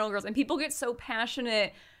favorite final girls and people get so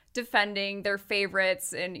passionate defending their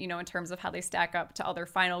favorites and, in terms of how they stack up to other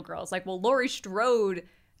final girls. Like, well, Laurie Strode,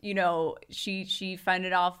 she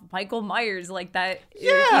fended off Michael Myers like that.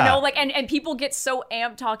 Yeah. And people get so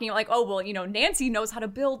amped talking like, oh, well, Nancy knows how to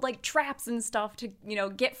build like traps and stuff to,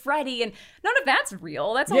 get Freddy. And none of that's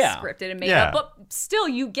real. That's all scripted and made up. But still,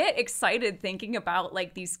 you get excited thinking about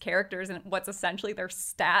like these characters and what's essentially their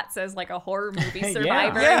stats as like a horror movie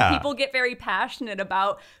survivor. Yeah. And people get very passionate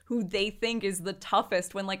about who they think is the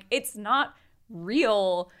toughest when like it's not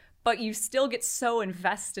real. But you still get so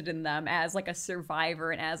invested in them as like a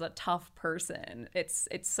survivor and as a tough person. It's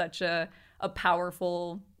such a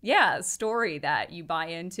powerful, story that you buy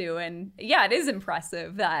into. And it is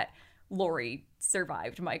impressive that Laurie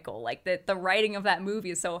survived Michael. Like the writing of that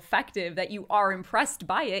movie is so effective that you are impressed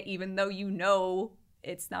by it, even though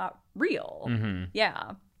it's not real. Mm-hmm.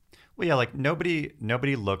 Yeah. Well, like nobody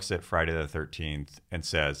looks at Friday the 13th and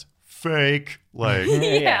says, fake. Like,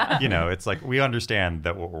 it's like we understand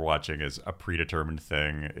that what we're watching is a predetermined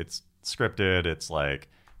thing. It's scripted. It's like,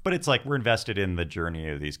 but it's like we're invested in the journey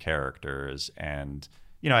of these characters. And,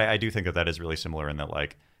 I do think that is really similar in that,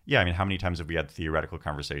 like, how many times have we had theoretical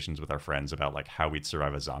conversations with our friends about like how we'd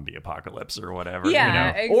survive a zombie apocalypse or whatever?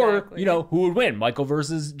 Exactly. Or, who would win, Michael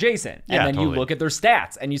versus Jason? And then you look at their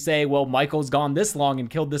stats and you say, well, Michael's gone this long and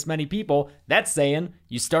killed this many people. That's saying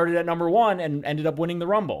you started at number 1 and ended up winning the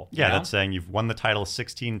Rumble. Yeah, that's saying you've won the title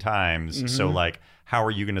 16 times. Mm-hmm. So like, how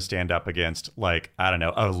are you going to stand up against like, I don't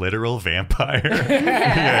know, a literal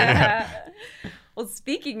vampire? Well,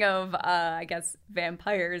 speaking of, I guess,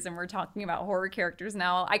 vampires, and we're talking about horror characters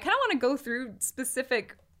now, I kind of want to go through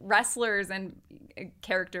specific wrestlers and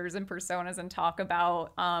characters and personas and talk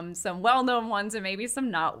about some well-known ones and maybe some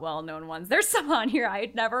not well-known ones. There's some on here I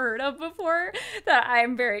had never heard of before that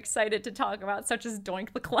I'm very excited to talk about, such as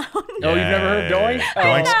Doink the Clown. Oh, you've never heard of Doink?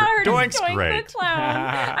 Doink's great. Doink the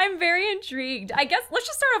Clown. I'm very intrigued. I guess let's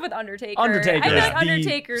just start off with Undertaker. Undertaker, I feel like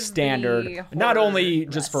Undertaker's standard, not only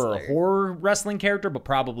just for a horror wrestling character, but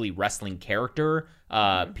probably wrestling character.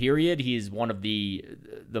 Period. He's one of the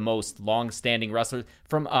most long-standing wrestlers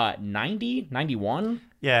from 91.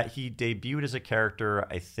 Yeah, he debuted as a character,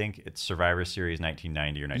 I think it's Survivor Series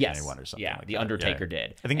 1990 or 1991 or something. Yeah, like The that. Undertaker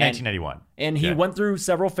did. I think 1991. And he went through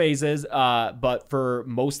several phases, but for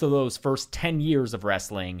most of those first 10 years of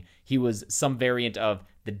wrestling, he was some variant of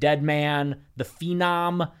the Dead Man, the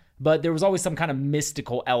Phenom, but there was always some kind of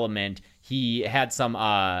mystical element. He had some,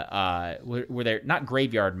 were there not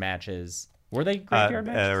graveyard matches? Were they graveyard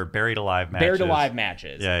matches? Or buried alive matches. Buried alive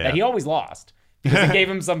matches. Yeah. That he always lost. Because it gave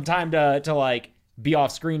him some time to like be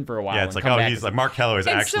off screen for a while. Yeah, it's like, oh, he's like Mark Calloway's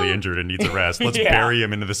actually injured and needs a rest. Let's bury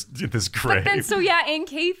him into this grave. But then, in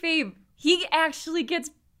kayfabe, he actually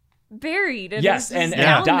gets buried. And yes, and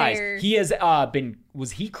dies. There. He has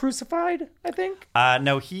was he crucified, I think?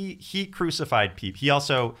 No, he crucified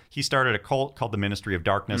people. He started a cult called the Ministry of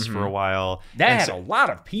Darkness for a while. That had a lot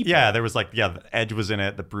of people. Yeah, there was like, the Edge was in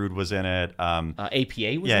it, the Brood was in it.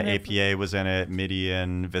 APA was in it. Yeah, APA was in it,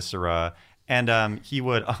 Midian, Viscera. And he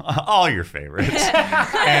would all your favorites.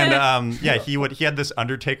 And he had this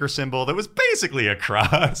Undertaker symbol that was basically a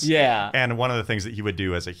cross. Yeah. And one of the things that he would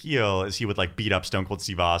do as a heel is he would like beat up Stone Cold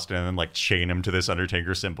Steve Austin and then like chain him to this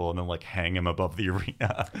Undertaker symbol and then like hang him above the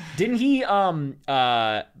arena. Didn't he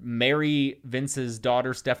marry Vince's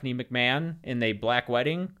daughter Stephanie McMahon in a black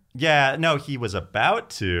wedding? Yeah, no, he was about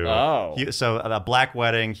to. Oh. So a black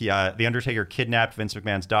wedding, the Undertaker kidnapped Vince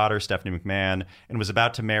McMahon's daughter, Stephanie McMahon, and was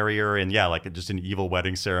about to marry her in, like just an evil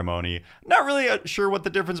wedding ceremony. Not really sure what the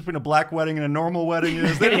difference between a black wedding and a normal wedding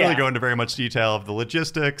is. They didn't really go into very much detail of the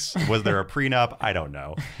logistics. Was there a prenup? I don't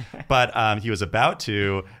know. But he was about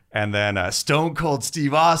to, and then Stone Cold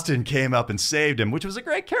Steve Austin came up and saved him, which was a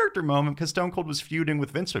great character moment because Stone Cold was feuding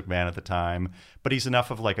with Vince McMahon at the time, but he's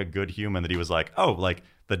enough of like a good human that he was like, oh, like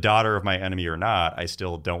the daughter of my enemy or not, I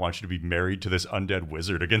still don't want you to be married to this undead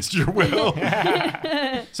wizard against your will.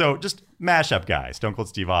 So just mash up guy, Stone Cold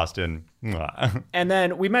Steve Austin. And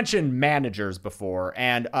then we mentioned managers before,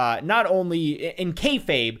 and not only in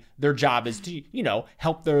kayfabe, their job is to,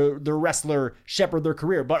 help the wrestler shepherd their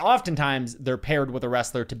career, but oftentimes they're paired with a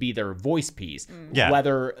wrestler to be their voice piece. Yeah.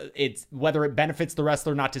 Whether it benefits the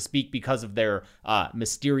wrestler not to speak because of their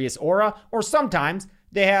mysterious aura, or sometimes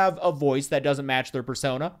they have a voice that doesn't match their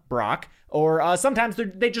persona, Brock, or sometimes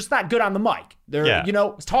they're just not good on the mic.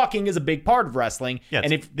 Talking is a big part of wrestling. Yeah,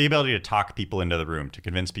 and if the ability to talk people into the room, to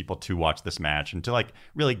convince people to watch this match, and to like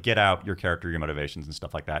really get out your character, your motivations, and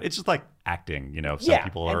stuff like that. It's just like acting, Some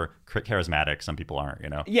people are charismatic, some people aren't,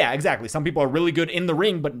 Yeah, exactly. Some people are really good in the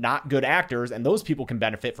ring, but not good actors, and those people can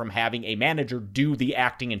benefit from having a manager do the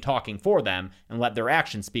acting and talking for them and let their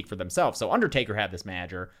actions speak for themselves. So Undertaker had this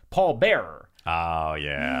manager, Paul Bearer. Oh,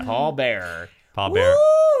 yeah. Paul Bearer. Paul Bearer.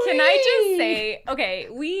 Can I just say,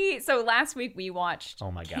 okay, so last week we watched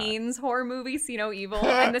Kane's horror movie, See No Evil,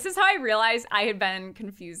 and this is how I realized I had been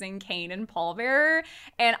confusing Kane and Paul Bearer,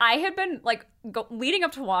 and I had been, leading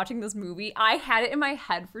up to watching this movie, I had it in my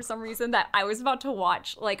head for some reason that I was about to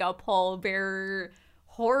watch, a Paul Bearer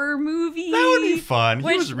horror movie. That would be fun.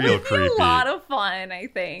 He was real creepy. A lot of fun, I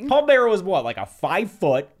think. Paul Bearer was what, like a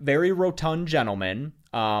 5-foot, very rotund gentleman.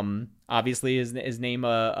 Obviously, his name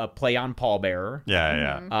a play on Paul Bearer.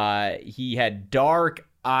 Yeah. He had dark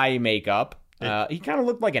eye makeup. He kind of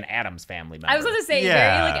looked like an Addams Family member. I was going to say, very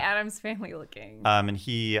Addams Family looking. And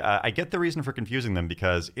he, I get the reason for confusing them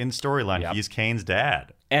because in storyline, he's Kane's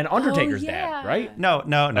dad. And Undertaker's dad, right? No.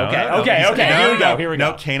 Okay. Here we go.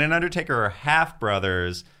 No, Kane and Undertaker are half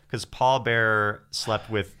brothers because Paul Bearer slept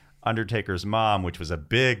with Undertaker's mom, which was a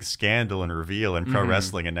big scandal and reveal in pro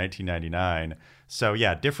wrestling in 1999. So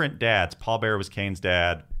yeah, different dads. Paul Bearer was Kane's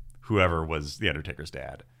dad. Whoever was the Undertaker's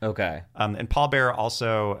dad. Okay. And Paul Bearer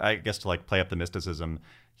also, I guess to play up the mysticism,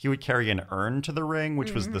 he would carry an urn to the ring,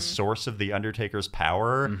 which was the source of the Undertaker's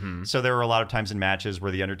power. So there were a lot of times in matches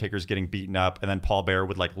where the Undertaker's getting beaten up, and then Paul Bearer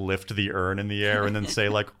would lift the urn in the air and then say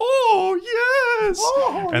 "Oh yes,"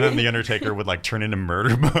 and then the Undertaker would turn into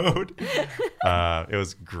murder mode. It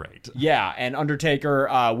was great. Yeah, and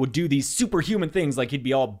Undertaker would do these superhuman things, like he'd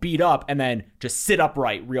be all beat up and then just sit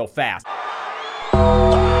upright real fast.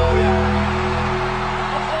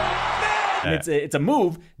 And it's a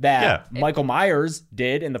move that Michael Myers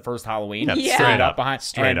did in the first Halloween. Straight up.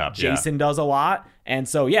 Jason does a lot. And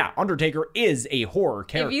so, Undertaker is a horror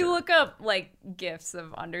character. If you look up, GIFs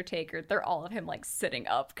of Undertaker, they're all of him, sitting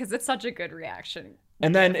up, because it's such a good reaction.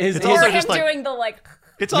 And then his or him doing the,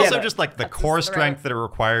 It's also just the core strength that it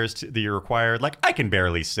requires that you're required. I can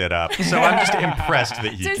barely sit up, so I'm just impressed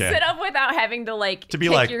that he can sit up without having to kick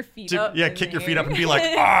your feet up. Yeah, kick your feet up and be like,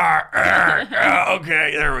 okay,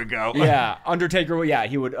 there we go. Yeah, Undertaker. Yeah,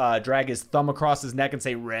 he would drag his thumb across his neck and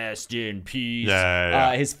say, "Rest in peace."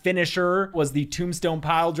 Yeah. His finisher was the Tombstone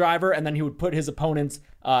Pile Driver, and then he would put his opponent's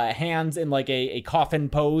hands in a coffin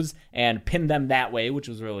pose and pin them that way, which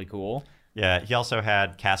was really cool. Yeah, he also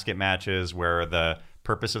had casket matches where the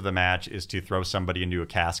purpose of the match is to throw somebody into a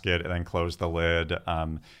casket and then close the lid.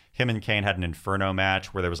 Him and Kane had an Inferno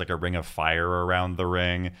match where there was a ring of fire around the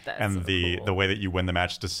ring. That's the way that you win the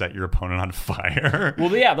match is to set your opponent on fire.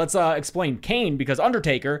 Well, yeah, let's explain Kane, because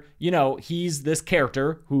Undertaker, he's this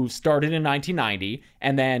character who started in 1990,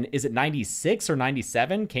 and then is it 96 or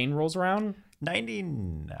 97 Kane rolls around?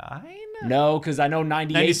 99? No, because I know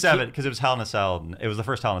 98. 97, because it was Hell in a Cell. It was the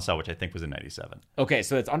first Hell in a Cell, which I think was in 97. Okay,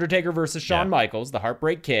 so it's Undertaker versus Shawn Michaels, the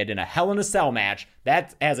Heartbreak Kid, in a Hell in a Cell match.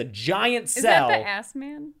 That has a giant cell. Is that the Ass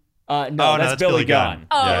Man? No, that's Billy Gunn.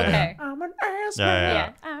 Oh, Yeah, okay. I'm an ass Yeah, man.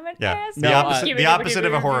 yeah. I'm an Yeah, ass. the opposite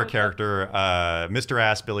of a horror character, Mr.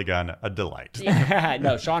 Ass Billy Gunn, a delight.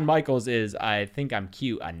 No, Shawn Michaels is I think I'm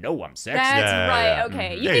cute. I know I'm sexy. That's Yeah, right. yeah.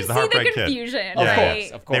 Okay, you Yeah, can he's the see Heartbreak the Kid. confusion, Of right?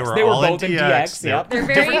 course, of course. They They were were all both in in DX. DX. Yep. They're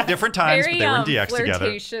very different times, but they were in DX together.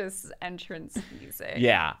 flirtatious entrance music.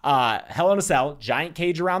 Yeah. Hell in a Cell, giant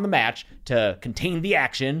cage around the match to contain the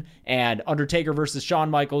action, and Undertaker versus Shawn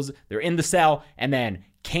Michaels. They're in the cell, and then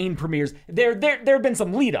Kane premieres. There have been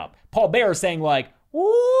some lead up. Paul Bearer saying like,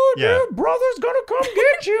 "Oh, Yeah. your brother's gonna come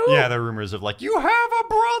get you." Yeah, there are rumors of like, you have a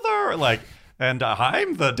brother, like, and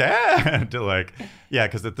I'm the dad. Like, yeah,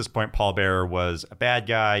 because at this point, Paul Bearer was a bad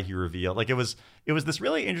guy. He revealed like it was this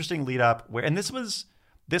really interesting lead up where, and this was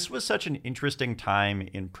such an interesting time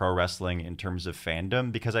in pro wrestling in terms of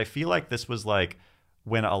fandom, because I feel like this was like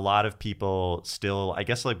when a lot of people still, I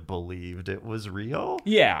guess, like believed it was real.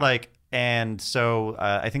 Yeah. Like, and so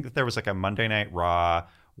I think that there was like a Monday Night Raw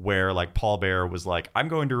where like Paul Bearer was like, I'm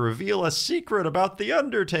going to reveal a secret about The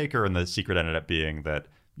Undertaker. And the secret ended up being that,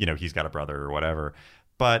 you know, he's got a brother or whatever.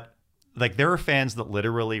 But like there are fans that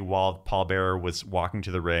literally, while Paul Bearer was walking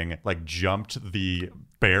to the ring, like jumped the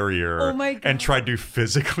barrier Oh my God. and tried to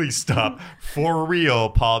physically stop for real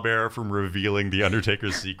Paul Bearer from revealing The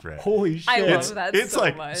Undertaker's secret. Holy shit! I love that It's so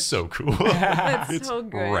like much. so cool. That's It's so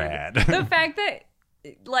good. rad. The fact that,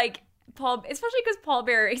 like, Paul, especially because Paul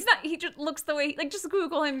Bearer, he just looks the way, like, just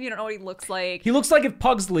Google him if you don't know what he looks like. He looks like if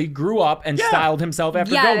Pugsley grew up and Yeah. styled himself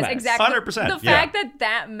after Yes, Gomez. exactly. 100%, The yeah. fact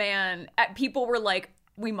that man, people were like,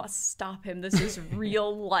 we must stop him. This is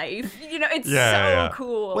real life. You know, it's so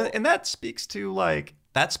cool. Well, and that speaks to like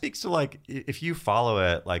if you follow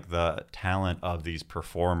it, like the talent of these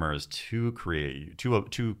performers to create you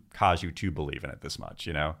to cause you to believe in it this much,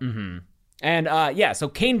 you know. Mm-hmm. And so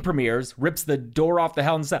Kane premieres, rips the door off the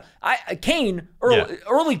Hell in a Cell.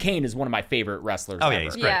 Early Kane is one of my favorite wrestlers. Oh, yeah, ever.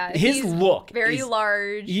 he's great. Yeah, His he's look very is-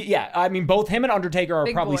 large. Yeah, I mean, both him and Undertaker are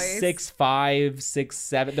Big probably boys. 6'5",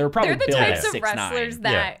 6'7". They're probably They're the built types at of 6'9". wrestlers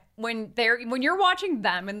that Yeah. when you're watching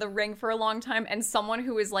them in the ring for a long time and someone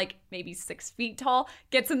who is like maybe 6 feet tall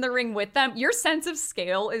gets in the ring with them, your sense of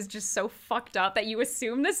scale is just so fucked up that you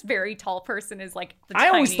assume this very tall person is like the I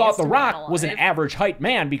always thought tiniest The man Rock was an alive. average height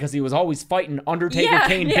man because he was always fighting Undertaker, Yeah,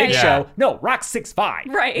 Kane, yeah, Big yeah. Show. No, Rock's 6'5".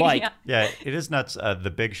 Right, Like, yeah. Yeah, it is nuts.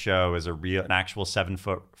 The Big Show is an actual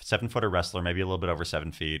 7-footer wrestler, maybe a little bit over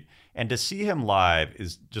 7 feet, and to see him live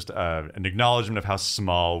is just an acknowledgement of how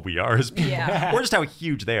small we are as people, Yeah. or just how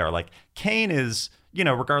huge they are. Like Kane is, you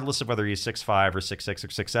know, regardless of whether he's 6'5" or 6'6" or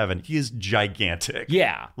 6'7", he is gigantic.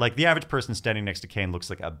 Yeah. Like the average person standing next to Kane looks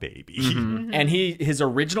like a baby. Mm-hmm. And his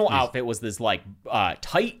original outfit was this like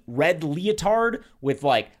tight red leotard with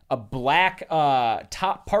like a black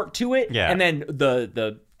top part to it. Yeah. And then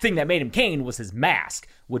the thing that made him Kane was his mask,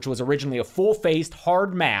 which was originally a full-faced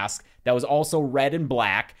hard mask that was also red and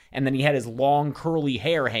black, and then he had his long curly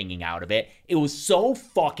hair hanging out of it. It was so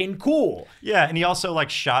fucking cool. Yeah, and he also like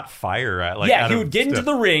shot fire at He would get into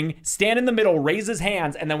the ring, stand in the middle, raise his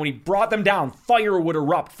hands, and then when he brought them down, fire would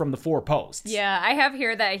erupt from the 4 posts. Yeah, I have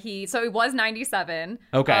here that he was 97.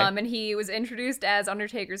 Okay. And he was introduced as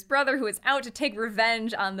Undertaker's brother who is out to take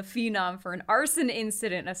revenge on the Phenom for an arson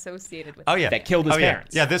incident associated with Oh yeah, that killed his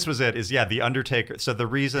parents. Yeah, this was it. The Undertaker. So the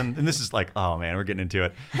reason, and this is like, oh man, we're getting into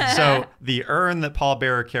it. So the urn that Paul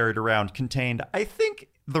Bearer carried around contained, I think,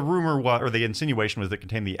 the rumor was, or the insinuation was, that it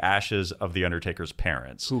contained the ashes of the Undertaker's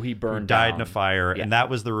parents, Who he burned died down. in a fire, Yeah. and that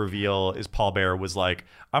was the reveal. Is Paul Bearer was like,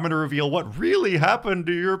 I'm going to reveal what really happened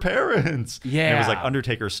to your parents. Yeah. and it was like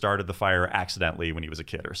Undertaker started the fire accidentally when he was a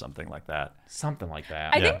kid or something like that. Something like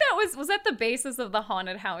that. I think that was that the basis of the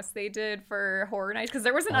haunted house they did for Horror Nights, because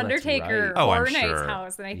there was an Oh, that's Undertaker right. Oh, I'm Horror Nights sure.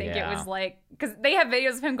 house, and I think Yeah. it was like, because they have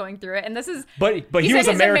videos of him going through it, and this is But he said was he's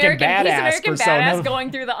American Badass He's American for so Badass no-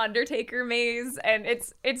 going through the Undertaker maze, and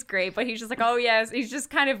it's great. But he's just like, oh yes, he's just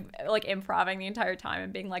kind of like improvising the entire time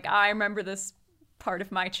and being like, I remember this part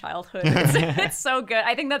of my childhood. It's so good.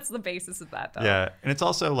 I think that's the basis of that, though. Yeah, and it's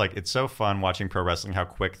also like, it's so fun watching pro wrestling, how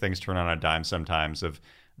quick things turn on a dime sometimes. Of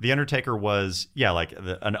The Undertaker was, like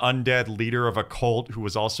an undead leader of a cult who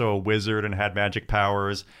was also a wizard and had magic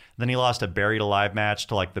powers. Then he lost a buried alive match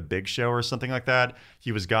to like the Big Show or something like that.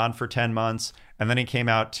 He was gone for 10 months. And then he came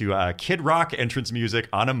out to Kid Rock entrance music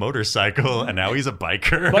on a motorcycle, and now he's a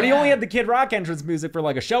biker. But he only had the Kid Rock entrance music for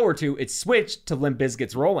like a show or two. It switched to Limp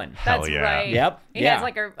Bizkit's Rollin'. That's yeah. right. Yep, He yeah. has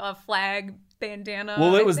like a flag bandana.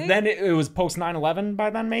 Well, I it was think. then it was post 9/11 by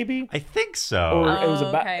then maybe. I think so. Or it was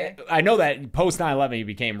about. okay. I know that post 9/11 he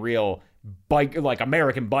became real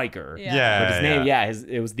American biker. Yeah. Yeah, But his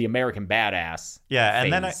name, it was the American Badass. Yeah,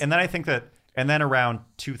 and phase. then I think that And then around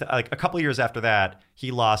like a couple years after that,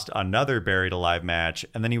 he lost another Buried Alive match,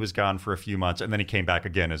 and then he was gone for a few months, and then he came back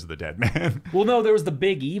again as the Dead Man. Well, no, there was the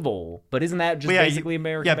Big Evil, but isn't that just basically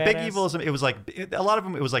American Badass? Big Evil is, it was like, a lot of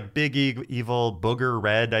them, it was like Big Evil, Booger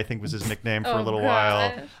Red, I think was his nickname for a little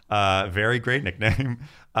while. Very great nickname.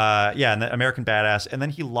 And the American Badass. And then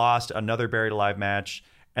he lost another Buried Alive match,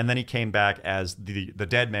 and then he came back as the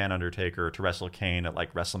Dead Man Undertaker to wrestle Kane at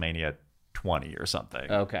like WrestleMania 20 or something.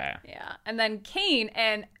 Okay. Yeah. And then Kane,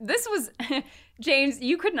 and this was James,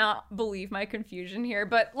 you could not believe my confusion here,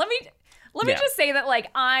 but let me just say that like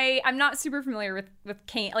I'm not super familiar with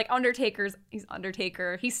Kane. Like he's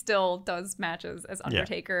Undertaker. He still does matches as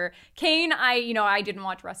Undertaker. Yeah. Kane, I didn't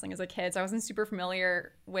watch wrestling as a kid, so I wasn't super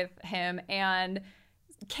familiar with him. And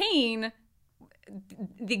Kane,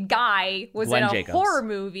 the guy, was Glenn in a Jacobs. horror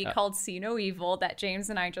movie called See No Evil that James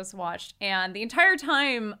and I just watched. And the entire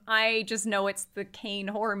time, I just know it's the Kane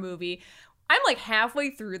horror movie. I'm like halfway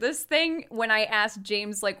through this thing when I asked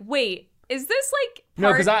James, like, wait, is this like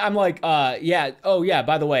No, because I'm like, by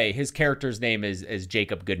the way, his character's name is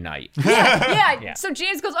Jacob Goodnight. Yeah. So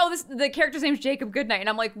James goes, the character's name's Jacob Goodnight. And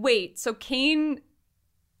I'm like, wait, so Kane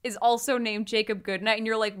is also named Jacob Goodnight? And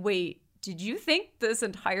you're like, wait, did you think this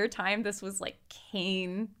entire time this was like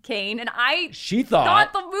Kane? And she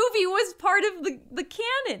thought the movie was part of the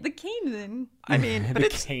canon. I mean,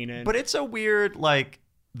 canon. But it's a weird, like,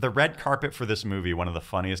 the red carpet for this movie, one of the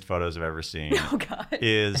funniest photos I've ever seen. Oh God.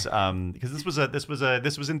 Is because this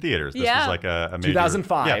was in theaters. This was like a major,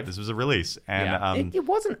 2005. Yeah, this was a release, and it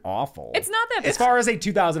wasn't awful. It's not that bad. As far as a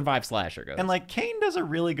 2005 slasher goes. And like Kane does a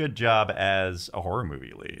really good job as a horror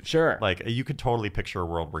movie lead. Sure. Like you could totally picture a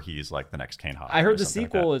world where he's like the next Kane Hodder. I heard the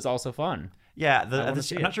sequel is also fun. Yeah, I'm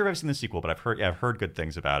not sure if I've seen the sequel, but I've heard good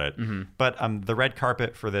things about it. Mm-hmm. But the red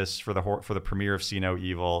carpet for the premiere of See No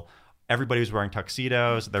Evil, everybody was wearing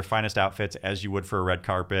tuxedos, their finest outfits, as you would for a red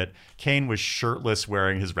carpet. Kane was shirtless,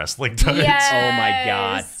 wearing his wrestling tights. Yes. Oh my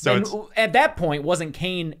God! So at that point, wasn't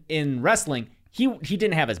Kane in wrestling? He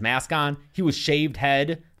didn't have his mask on. He was shaved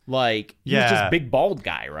head. Like he was just big bald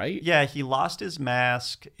guy, right? Yeah, he lost his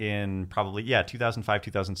mask in probably 2005,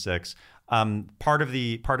 2006. Part of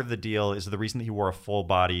the deal is the reason that he wore a full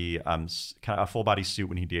body suit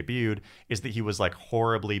when he debuted is that he was like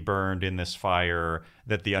horribly burned in this fire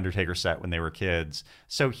that the Undertaker set when they were kids.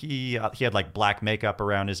 So he had like black makeup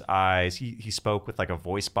around his eyes. He spoke with like a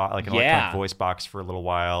voice box, like an electronic voice box for a little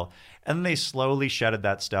while, and then they slowly shedded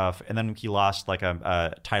that stuff. And then he lost like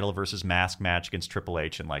a title versus mask match against Triple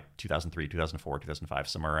H in like 2003, 2004, 2005,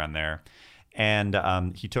 somewhere around there. And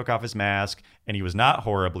he took off his mask, and he was not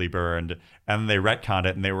horribly burned. And they retconned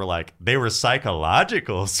it, and they were like, they were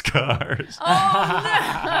psychological scars.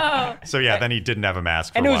 Oh, no. So yeah, then he didn't have a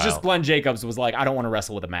mask for and a it while. was just Glenn Jacobs was like, I don't want to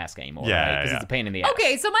wrestle with a mask anymore. Because it's a pain in the ass.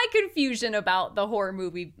 Okay, so my confusion about the horror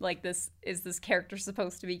movie, like this character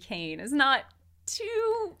supposed to be Kane, is not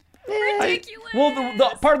too ridiculous.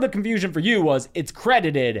 The part of the confusion for you was it's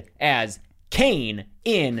credited as Kane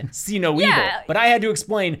in See No Evil. But I had to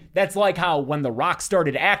explain that's like how when The Rock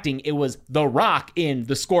started acting, it was The Rock in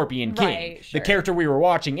The Scorpion King. Right, sure. The character we were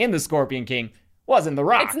watching in The Scorpion King wasn't The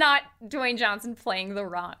Rock. It's not Dwayne Johnson playing The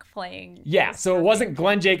Rock playing. Yeah, so it wasn't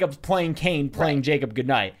Glenn Jacobs playing Kane playing Jacob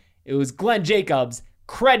Goodnight. It was Glenn Jacobs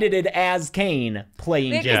credited as Kane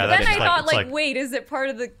playing Jacob. Then I thought, like, wait, is it part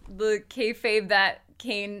of the kayfabe that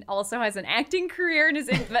Kane also has an acting career and is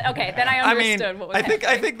in, but okay, then I understood what was happening.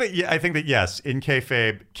 I think that yes, in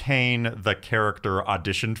kayfabe, Kane the character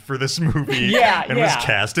auditioned for this movie and was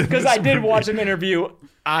cast in this because I did movie. watch an interview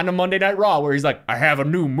on a Monday Night Raw where he's like, I have a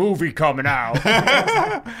new movie coming out.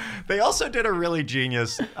 They also did a really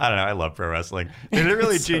genius, I don't know, I love pro wrestling. They did a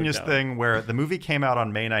really genius thing where the movie came out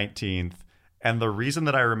on May 19th. And the reason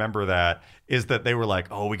that I remember that is that they were like,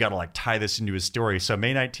 oh, we got to like tie this into his story. So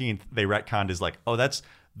May 19th, they retconned is like, oh, that's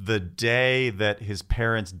the day that his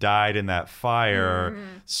parents died in that fire.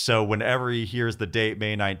 So whenever he hears the date,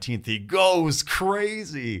 May 19th, he goes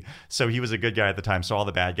crazy. So he was a good guy at the time. So all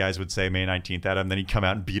the bad guys would say May 19th at him. Then he'd come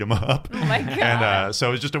out and beat him up. Oh my God. And so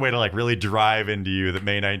it was just a way to like really drive into you that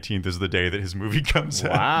May 19th is the day that his movie comes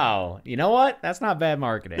out. Wow. You know what? That's not bad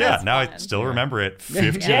marketing. Yeah, That's now fun. I still remember it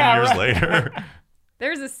 15 Yeah, years right. later.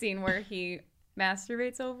 There's a scene where he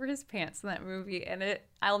masturbates over his pants in that movie, and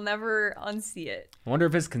I'll never unsee it. I wonder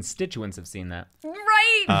if his constituents have seen that.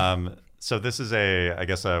 Right. So this is I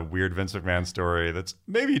guess a weird Vince McMahon story that's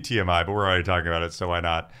maybe TMI, but we're already talking about it, so why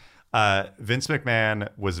not? Vince McMahon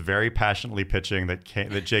was very passionately pitching that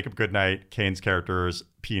Jacob Goodnight, Kane's character's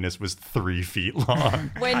penis was 3 feet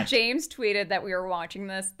long. When James tweeted that we were watching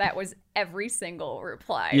this, that was every single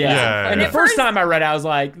reply. Yeah. And yeah. the first time I read it, I was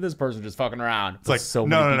like, this person's just fucking around. It's like, so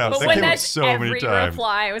no. many people But That when came up that's so many every times.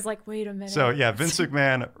 reply, I was like, wait a minute. So yeah, Vince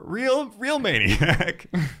McMahon, real maniac.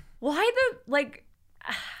 Why the, like,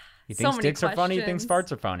 He so thinks many dicks are funny, he thinks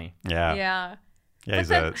questions. farts are funny. Yeah. Yeah. Yeah,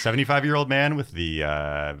 he's a 75-year-old man with the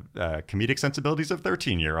comedic sensibilities of a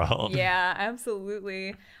 13-year-old. Yeah,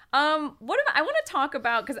 absolutely. I want to talk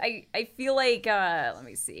about, because I feel like, let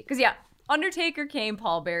me see. Because, yeah, Undertaker, Kane,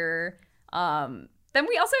 pallbearer. Then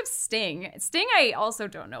we also have Sting. Sting, I also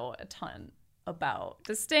don't know a ton about.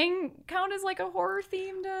 Does Sting count as like a horror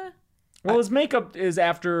themed? Well, his makeup is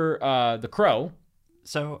after The Crow.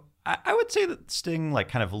 So I would say that Sting like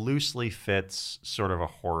kind of loosely fits sort of a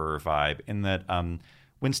horror vibe in that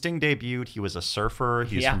when Sting debuted, he was a surfer.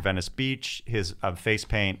 He was from Venice Beach. His face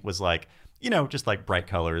paint was like, just like bright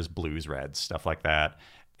colors, blues, reds, stuff like that.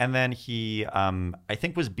 And then he, I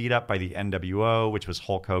think, was beat up by the NWO, which was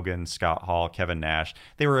Hulk Hogan, Scott Hall, Kevin Nash.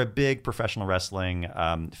 They were a big professional wrestling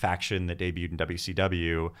faction that debuted in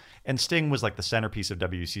WCW. And Sting was like the centerpiece of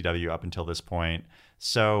WCW up until this point.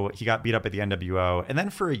 So he got beat up at the NWO. And then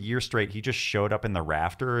for a year straight, he just showed up in the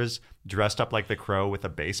rafters, dressed up like the Crow with a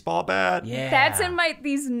baseball bat. Yeah. That's in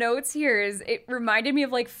these notes here. It reminded me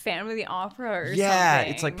of like Phantom of the Opera or something. Yeah,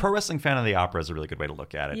 it's like Pro Wrestling Fan of the Opera is a really good way to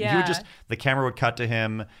look at it. Yeah. The camera would cut to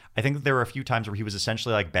him. I think that there were a few times where he was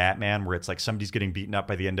essentially like Batman, where it's like somebody's getting beaten up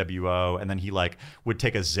by the NWO, and then he like would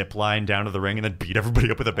take a zip line down to the ring and then beat everybody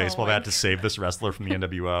up with a baseball bat to save this wrestler from the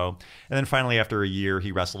NWO. And then finally, after a year,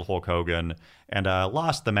 he wrestled Hulk Hogan and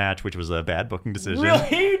lost the match, which was a bad booking decision.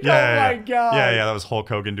 Really? Yeah, Oh my God. Yeah, that was Hulk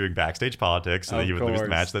Hogan doing backstage politics, and then he would lose the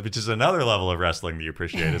match, which is another level of wrestling that you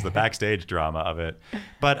appreciate, is the backstage drama of it.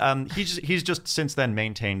 But he's just since then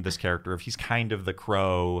maintained this character of he's kind of the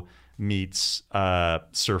Crow meets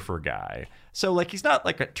surfer guy. So like he's not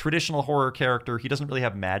like a traditional horror character. He doesn't really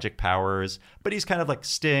have magic powers, but he's kind of like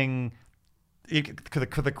Sting,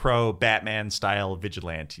 the Crow, Batman style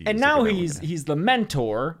vigilante. And now he's the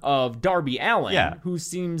mentor of Darby Allin, who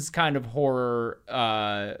seems kind of horror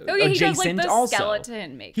adjacent. He does like the also.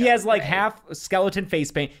 skeleton makeup. He has like right? half skeleton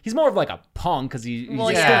face paint. He's more of like a punk because he's a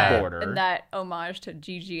skateboarder. And that homage to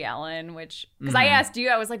Gigi Allen, which because I asked you,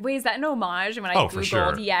 I was like, wait, is that an homage? And when I googled, for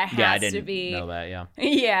sure. it has I didn't to be. know that. Yeah.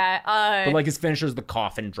 Yeah. But like his finisher's the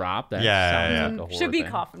coffin drop. That sounds like a horror should be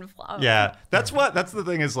thing. coffin flop. Yeah, that's the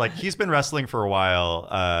thing is like he's been wrestling for a while.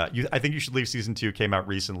 I think You Should Leave season 2 came out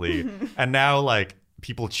recently, and now like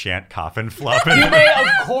people chant coffin flop.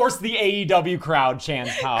 Of course, the AEW crowd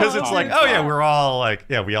chants because it's like, oh yeah, we're all like,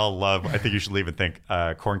 yeah, we all love. I think You Should Leave and think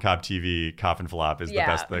Corncob TV coffin flop is the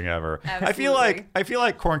best thing ever. Absolutely. I feel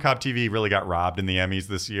like Corncob TV really got robbed in the Emmys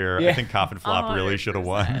this year. Yeah. I think coffin flop really should have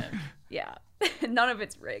won. Yeah. None of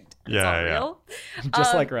it's rigged. It's Yeah, all yeah. real.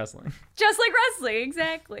 just like wrestling. Just like wrestling,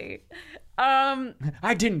 exactly.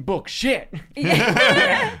 I didn't book shit.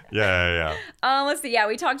 Yeah. Let's see. Yeah,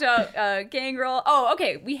 we talked about Gangrel. Oh,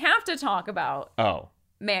 okay. We have to talk about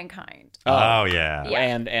Mankind. Oh yeah.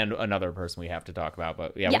 And another person we have to talk about,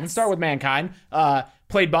 but we can Yes. start with Mankind,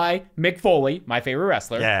 played by Mick Foley, my favorite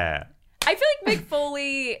wrestler. Yeah. I feel like Mick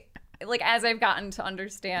Foley, like as I've gotten to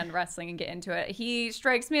understand wrestling and get into it, he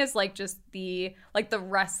strikes me as like just the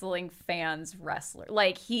wrestling fans wrestler.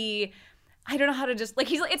 Like I don't know how to just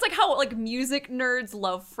like it's like how like music nerds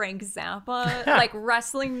love Frank Zappa, like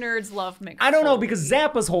wrestling nerds love Mick Foley. I don't know, because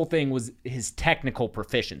Zappa's whole thing was his technical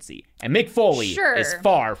proficiency, and Mick Foley is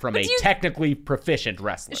far from a technically proficient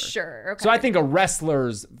wrestler. Sure. Okay. So I think a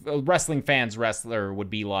wrestling fan's wrestler would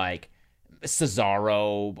be like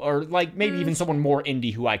Cesaro, or like maybe even someone more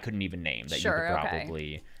indie who I couldn't even name that you could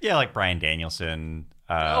probably. Yeah, like Bryan Danielson.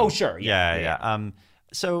 Sure. Yeah.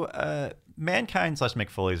 So Mankind / Mick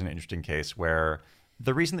Foley is an interesting case where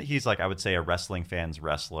the reason that he's like, I would say, a wrestling fan's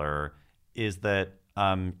wrestler is that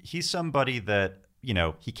he's somebody that,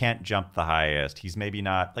 he can't jump the highest. He's maybe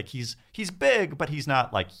not like he's big, but he's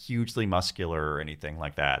not like hugely muscular or anything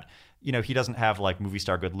like that. He doesn't have like movie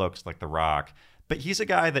star good looks like The Rock, but he's a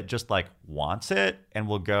guy that just like wants it and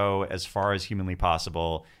will go as far as humanly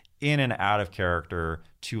possible in and out of character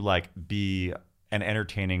to like be an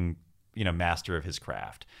entertaining master of his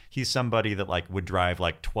craft. He's somebody that like would drive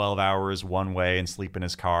like 12 hours one way and sleep in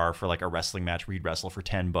his car for like a wrestling match where he'd wrestle for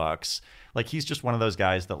 $10. Like he's just one of those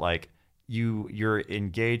guys that like you're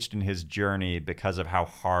engaged in his journey because of how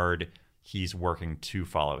hard he's working to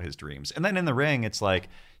follow his dreams. And then in the ring, it's like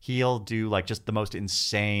he'll do like just the most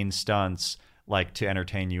insane stunts like to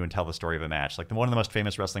entertain you and tell the story of a match. Like one of the most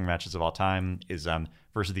famous wrestling matches of all time is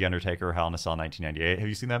versus The Undertaker, Hell in a Cell 1998. Have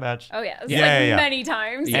you seen that match? Oh yeah, many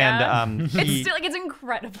times. Yeah, and it's still, like, it's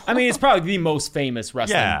incredible. I mean, it's probably the most famous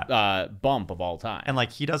wrestling bump of all time. And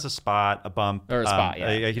like he does a bump, or a spot.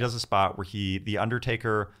 He does a spot where The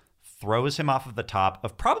Undertaker throws him off of the top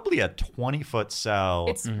of probably a 20-foot cell.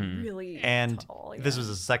 It's really tall, this was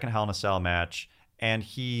his second Hell in a Cell match, and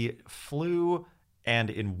he flew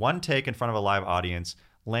and in one take in front of a live audience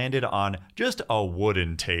landed on just a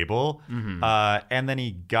wooden table, and then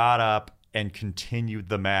he got up and continued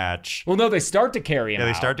the match. Well, no, they start to carry him out.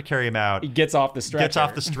 Yeah, they start to carry him out. He gets off the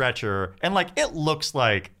stretcher. And like it looks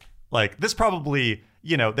like this probably,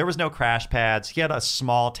 there was no crash pads. He had a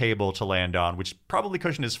small table to land on, which probably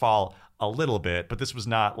cushioned his fall a little bit, but this was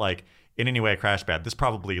not like in any way a crash pad. This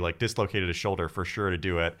probably like dislocated his shoulder for sure to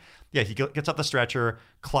do it. Yeah, he gets off the stretcher,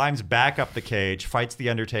 climbs back up the cage, fights The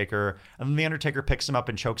Undertaker, and then The Undertaker picks him up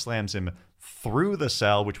and chokeslams him through the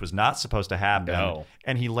cell, which was not supposed to happen. No.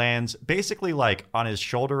 And he lands basically like on his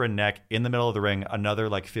shoulder and neck in the middle of the ring, another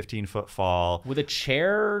like 15-foot fall. With a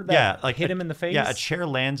chair that hit him in the face? Yeah, a chair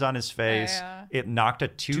lands on his face. Yeah. It knocked a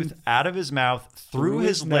tooth out of his mouth, through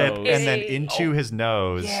his lip, nose. and then into his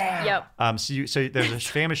nose. Yep. So there's a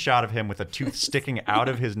famous shot of him with a tooth sticking out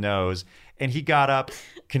of his nose, and he got up,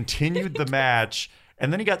 continued the match,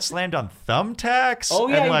 and then he got slammed on thumbtacks. Oh,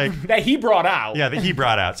 yeah, and that he brought out. Yeah, that he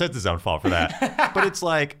brought out. So it's his own fault for that. But it's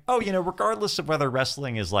like, regardless of whether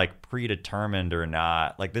wrestling is like predetermined or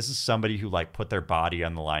not, like this is somebody who like put their body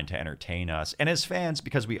on the line to entertain us. And as fans,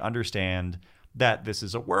 because we understand that this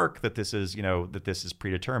is a work, that this is, that this is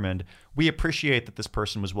predetermined, we appreciate that this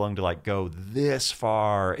person was willing to like go this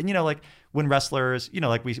far. And, like when wrestlers,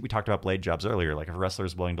 like we talked about blade jobs earlier, like if a wrestler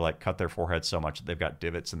is willing to like cut their forehead so much that they've got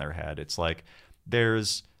divots in their head, it's like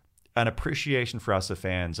there's an appreciation for us as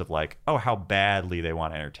fans of like, oh, how badly they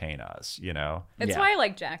want to entertain us, It's why I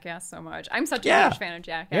like Jackass so much. I'm such a huge fan of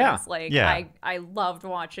Jackass. I loved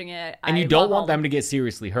watching it. And you don't want them to get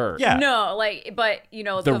seriously hurt. Yeah. No, but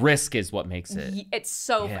the risk is what makes it. It's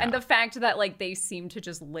so and the fact that like they seem to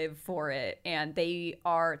just live for it, and they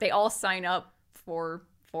all sign up for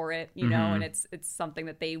it, and it's something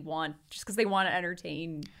that they want just because they want to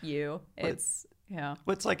entertain you. Yeah.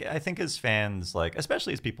 Well, it's like, I think as fans, like,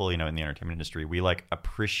 especially as people, in the entertainment industry, we like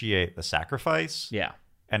appreciate the sacrifice. Yeah.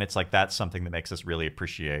 And it's like, that's something that makes us really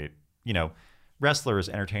appreciate, wrestlers,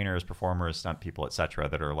 entertainers, performers, stunt people, etc.,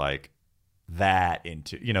 that are like that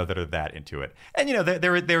into it. And,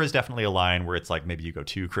 there is definitely a line where it's like, maybe you go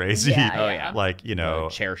too crazy. Yeah, oh, yeah. Like,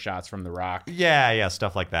 chair shots from The Rock. Yeah.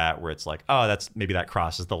 Stuff like that, where it's like, oh, maybe that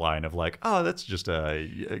crosses the line of like, oh, that's just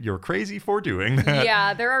you're crazy for doing that.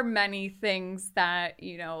 Yeah. There are many things that,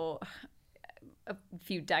 a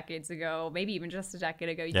few decades ago, maybe even just a decade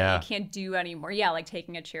ago, you can't do anymore. Yeah. Like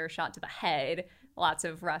taking a chair shot to the head. Lots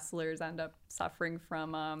of wrestlers end up suffering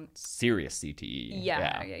from serious CTE.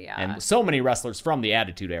 Yeah. And so many wrestlers from the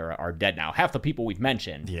Attitude Era are dead now. Half the people we've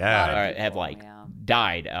mentioned have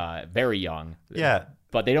died very young. Yeah.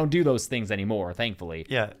 But they don't do those things anymore, thankfully.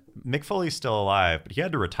 Yeah. Mick Foley's still alive, but he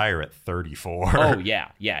had to retire at 34. Oh, yeah.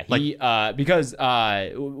 He because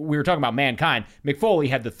we were talking about Mankind, Mick Foley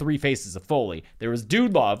had the three faces of Foley. There was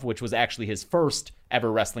Dude Love, which was actually his first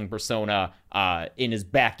ever wrestling persona in his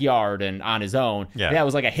backyard and on his own. Yeah. That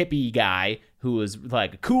was like a hippie guy who was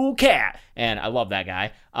like a cool cat, and I love that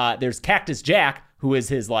guy. There's Cactus Jack, who is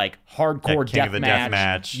his like hardcore death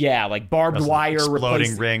match. Yeah, like barbed wire,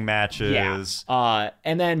 exploding ring matches. Yeah.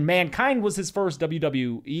 And then Mankind was his first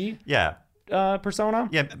WWE persona.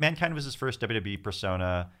 Yeah, Mankind was his first WWE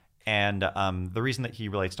persona. And the reason that he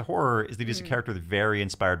relates to horror is that he's a character that's very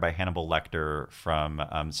inspired by Hannibal Lecter from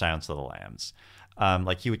Silence of the Lambs.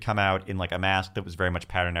 Like he would come out in like a mask that was very much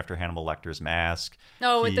patterned after Hannibal Lecter's mask.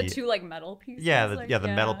 Oh, with the two like metal pieces. The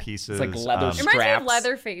metal pieces. It's like leather straps. It reminds me of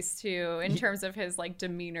Leatherface too, in terms of his like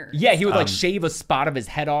demeanor. Yeah, he would like shave a spot of his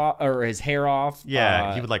head off or his hair off.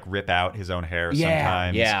 Yeah, he would like rip out his own hair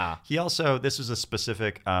sometimes. Yeah. He also, this was a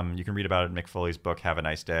specific, you can read about it in Mick Foley's book, Have a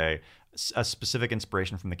Nice Day. A specific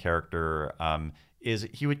inspiration from the character is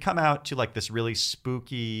he would come out to like this really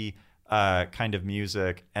spooky kind of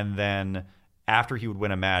music, and then after he would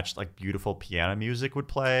win a match, like beautiful piano music would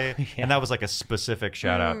play. And that was like a specific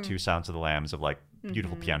shout out to Silence of the Lambs of like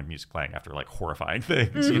beautiful piano music playing after like horrifying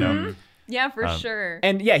things, Yeah, for sure.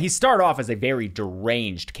 And yeah, he started off as a very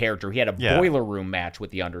deranged character. He had a boiler room match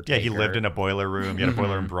with The Undertaker. Yeah, he lived in a boiler room. He had a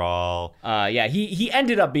boiler room brawl. He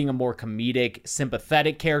ended up being a more comedic,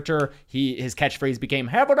 sympathetic character. His catchphrase became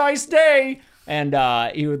 "Have a nice day," and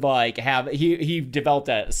he would like have he developed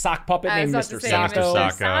a sock puppet named Mr. Sacco,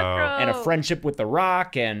 Mr. Sacco, and a friendship with The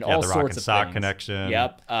Rock, and all the sorts Rock of and sock things. connection.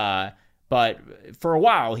 Yep. But for a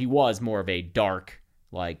while, he was more of a dark,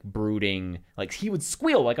 like brooding, like he would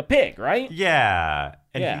squeal like a pig, right? Yeah.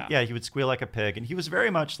 And Yeah. he would squeal like a pig. And he was very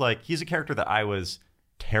much like, he's a character that I was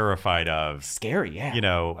terrified of. Scary, yeah. You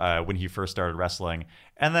know, when he first started wrestling.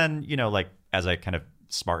 And then, you know, like as I kind of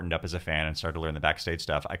smartened up as a fan and started to learn the backstage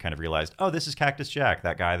stuff, I kind of realized, oh, this is Cactus Jack,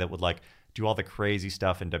 that guy that would like do all the crazy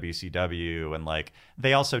stuff in WCW. And like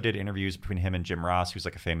they also did interviews between him and Jim Ross, who's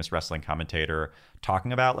like a famous wrestling commentator,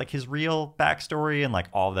 talking about like his real backstory and like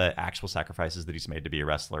all the actual sacrifices that he's made to be a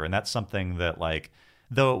wrestler. And that's something that like,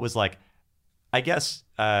 though it was like, I guess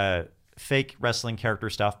fake wrestling character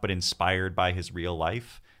stuff, but inspired by his real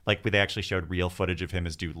life. Like they actually showed real footage of him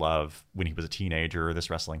as Dude Love when he was a teenager, this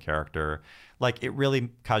wrestling character. Like it really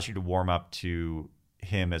caused you to warm up to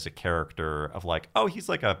him as a character of like, oh, he's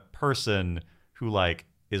like a person who like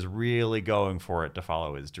is really going for it to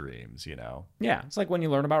follow his dreams, you know? Yeah, it's like when you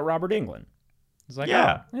learn about Robert Englund. It's like,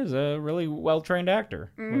 Yeah. oh, he's a really well-trained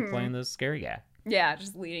actor playing this scary guy. Yeah,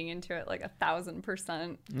 just leading into it like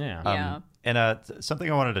 1,000%. Yeah. Yeah. And something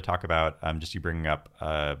I wanted to talk about, just you bringing up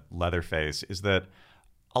Leatherface, is that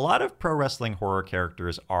a lot of pro wrestling horror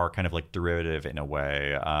characters are kind of like derivative in a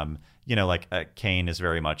way. You know, like Kane is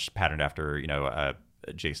very much patterned after, you know,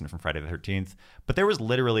 Jason from Friday the 13th. But there was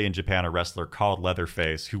literally in Japan a wrestler called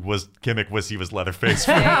Leatherface who was gimmick was he was Leatherface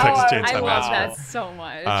from Texas Chainsaw I love Massacre. that so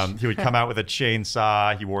much. He would come out with a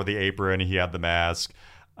chainsaw. He wore the apron. He had the mask.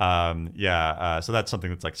 So that's something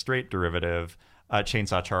that's like straight derivative.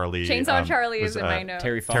 Chainsaw Charlie. Charlie was, is in my notes.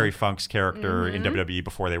 Terry Funk's character in WWE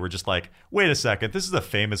before they were just like, wait a second, this is a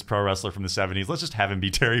famous pro wrestler from the 70s. Let's just have him be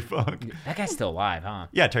Terry Funk. That guy's still alive, huh?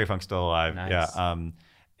 Yeah, Terry Funk's still alive. Nice.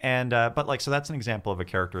 Yeah. But like, so that's an example of a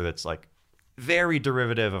character that's like very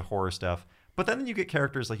derivative of horror stuff. But then you get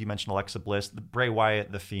characters like you mentioned, Alexa Bliss, Bray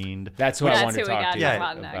Wyatt, The Fiend. That's who I wanted to talk to you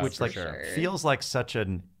Yeah, about which for like sure. feels like such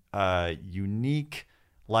an unique,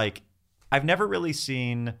 like I've never really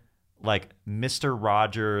seen like Mr.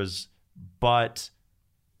 Rogers, but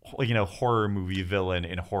you know, horror movie villain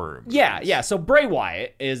in horror movies. Yeah. So Bray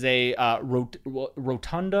Wyatt is a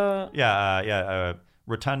Rotunda.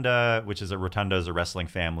 Rotunda, which is Rotunda is a wrestling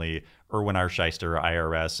family. Erwin R. Shyster,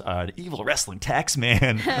 IRS, an evil wrestling tax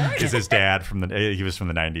man, is his dad from the. He was from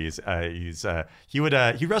the 90s.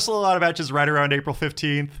 He wrestled a lot of matches right around April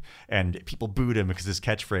 15th, and people booed him because his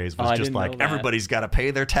catchphrase was just like everybody's got to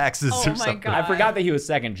pay their taxes or something. God. I forgot that he was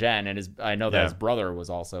second gen, and I know that his brother was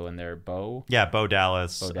also in there, Bo. Yeah, Bo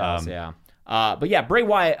Dallas. Bo Dallas, yeah. But yeah, Bray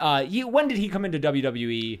Wyatt. When did he come into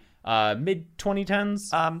WWE? Mid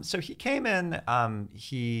 2010s. So he came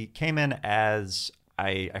in as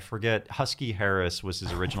I forget. Husky Harris was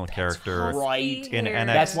his original character. Right. In NXT.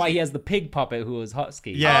 That's why he has the pig puppet who was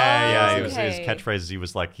Husky. Yeah. Oh, His okay. catchphrase. He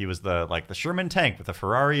was the Sherman tank with a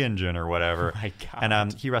Ferrari engine or whatever. Oh my God.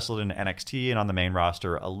 And he wrestled in NXT and on the main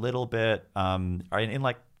roster a little bit. In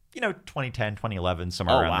like 2010, 2011,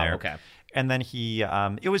 somewhere around there. Okay. And then he,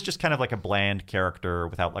 it was just kind of like a bland character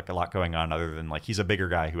without like a lot going on other than like he's a bigger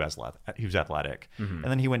guy who's athletic. And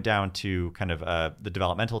then he went down to kind of the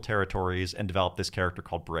developmental territories and developed this character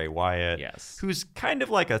called Bray Wyatt, who's kind of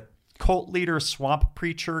like a cult leader, swamp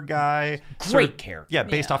preacher guy. Great character. Yeah,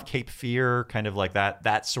 based off Cape Fear, kind of like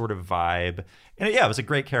that sort of vibe. And it was a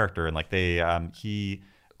great character. And like he...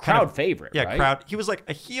 Crowd favorite, yeah, right? He was like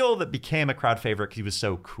a heel that became a crowd favorite because he was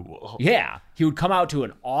so cool. Yeah, he would come out to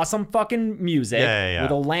an awesome fucking music with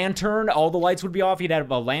a lantern. All the lights would be off. He'd have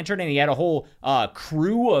a lantern, and he had a whole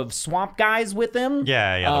crew of swamp guys with him.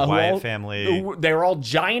 Yeah, the Wyatt family. They were all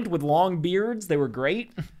giant with long beards. They were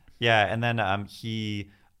great. Yeah, and then he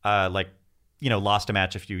lost a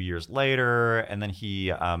match a few years later, and then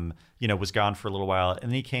he was gone for a little while, and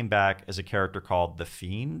then he came back as a character called The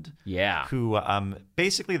Fiend. Yeah. Who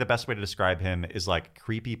basically the best way to describe him is like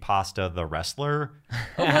Creepy Pasta the Wrestler.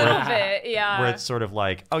 A little bit, yeah. Where it's sort of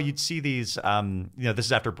like, you'd see these this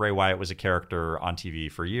is after Bray Wyatt was a character on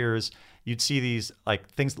TV for years. You'd see these like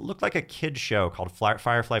things that looked like a kid show called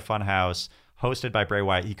Firefly Funhouse, hosted by Bray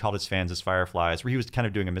Wyatt. He called his fans as Fireflies, where he was kind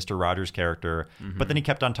of doing a Mr. Rogers character. But then he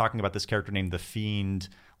kept on talking about this character named The Fiend,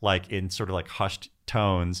 like in sort of like hushed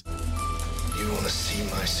tones. You want to see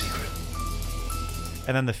my secret?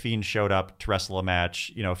 And then the Fiend showed up to wrestle a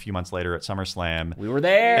match, a few months later at SummerSlam. We were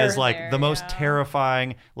there. As the most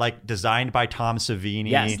terrifying, designed by Tom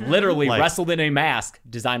Savini. Yes, literally wrestled in a mask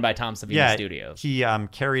designed by Tom Savini Studios. He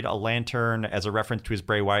carried a lantern as a reference to his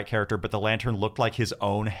Bray Wyatt character, but the lantern looked like his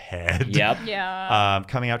own head. Yep. Yeah.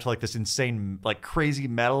 Coming out to this insane, crazy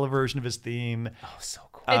metal version of his theme. Oh, so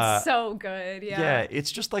cool. It's so good. Yeah. Yeah,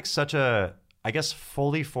 it's just such a, I guess,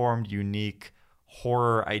 fully formed, unique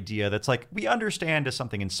horror idea that's we understand as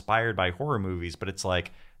something inspired by horror movies, but it's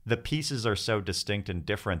the pieces are so distinct and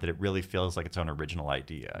different that it really feels like its own original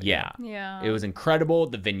idea. Yeah. Yeah. It was incredible.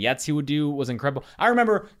 The vignettes he would do was incredible. I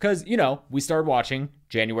remember because, we started watching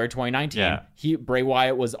January 2019. Yeah. Bray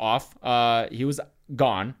Wyatt was off. He was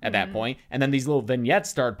gone at that point. And then these little vignettes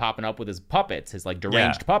started popping up with his puppets, his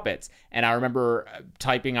deranged puppets. And I remember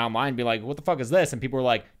typing online, being like, what the fuck is this? And people were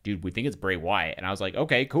like, dude, we think it's Bray Wyatt. And I was like,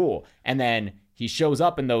 okay, cool. And then he shows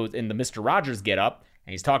up in the Mr. Rogers get up.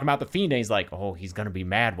 And he's talking about the Fiend, and he's like, "Oh, he's gonna be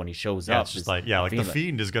mad when he shows up." It's just the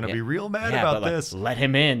Fiend is gonna be real mad about this. Let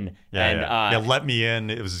him in. Let me in.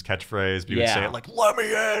 It was his catchphrase. But he would say it let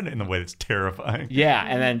me in, in the way that's terrifying. Yeah,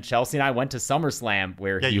 and then Chelsea and I went to SummerSlam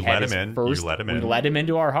where he had his first. You let him in. We let him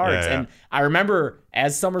into our hearts, Yeah. and I remember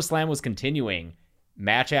as SummerSlam was continuing,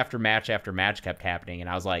 match after match after match kept happening, and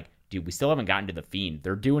I was like, dude, we still haven't gotten to the Fiend.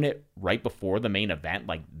 They're doing it right before the main event.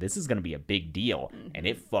 This is going to be a big deal. And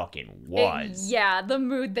it fucking was. The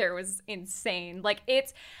mood there was insane. I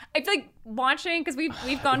feel like watching, because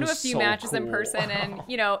we've gone to a few matches in person, and,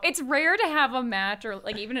 it's rare to have a match or,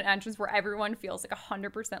 even an entrance where everyone feels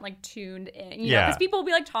 100%, tuned in, because people will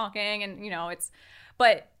be, talking, and,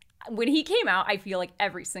 but when he came out, I feel like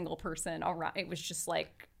every single person around, it was just,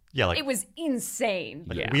 it was insane.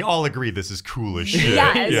 We all agree this is cool as shit.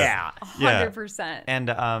 Yes. 100%. And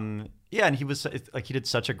and he was he did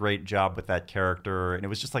such a great job with that character, and it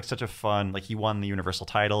was just such a fun, he won the Universal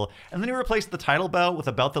title, and then he replaced the title belt with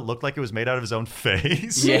a belt that looked like it was made out of his own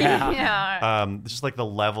face. Just the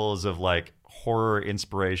levels of horror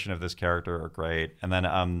inspiration of this character are great. And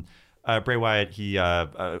then Bray Wyatt, he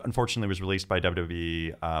unfortunately was released by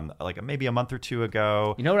WWE maybe a month or two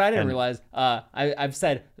ago. You know what I didn't realize? I've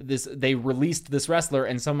said this. They released this wrestler,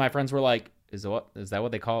 and some of my friends were like, "Is that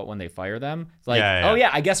what they call it when they fire them?" It's oh yeah,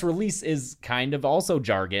 I guess release is kind of also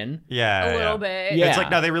jargon. A little bit. Yeah. It's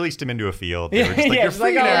no, they released him into a field. They were just you're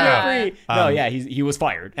free now. You're free. He was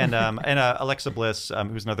fired. And Alexa Bliss,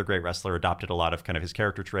 who's another great wrestler, adopted a lot of kind of his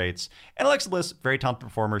character traits. And Alexa Bliss, very talented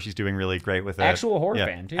performer. She's doing really great with it. Actual horror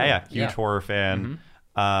fan too. Huge horror fan.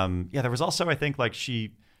 There was also, I think,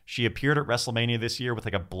 she appeared at WrestleMania this year with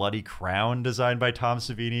a bloody crown designed by Tom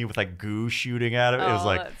Savini with goo shooting at it.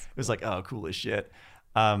 It was oh, cool as shit.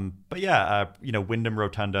 Wyndham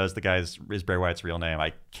Rotunda is is Bray Wyatt's real name.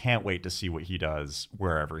 I can't wait to see what he does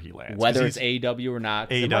wherever he lands. Whether it's AEW or not.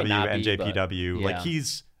 AEW and JPW.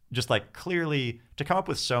 He's just clearly to come up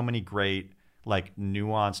with so many great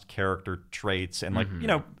nuanced character traits,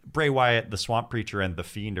 and Bray Wyatt, the Swamp Preacher, and the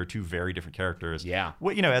Fiend are two very different characters. Yeah.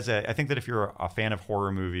 Well, I think that if you're a fan of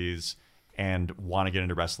horror movies and want to get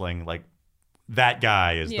into wrestling, that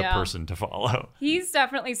guy is the person to follow. He's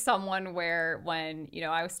definitely someone where when,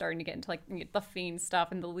 I was starting to get into the Fiend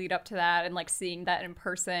stuff and the lead up to that and seeing that in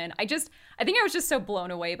person, I think I was just so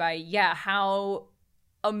blown away by, how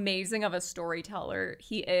amazing of a storyteller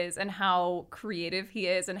he is, and how creative he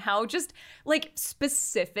is, and how just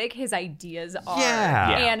specific his ideas are,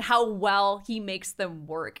 and how well he makes them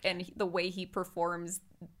work, and the way he performs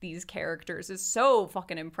these characters is so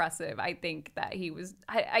fucking impressive. I think that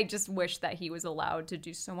I just wish that he was allowed to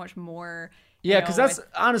do so much more. Yeah, because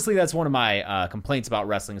honestly, that's one of my complaints about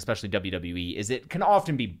wrestling, especially WWE, is it can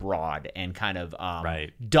often be broad and kind of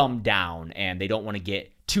dumbed down, and they don't want to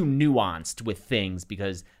get too nuanced with things,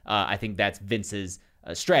 because I think that's Vince's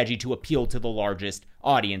strategy to appeal to the largest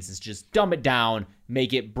audience, is just dumb it down,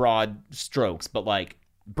 make it broad strokes. But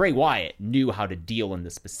Bray Wyatt knew how to deal in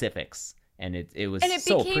the specifics, and it was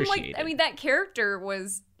so appreciated. that character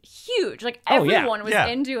was huge. Everyone was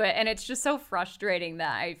into it, and it's just so frustrating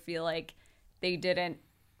that I feel they didn't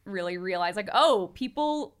really realize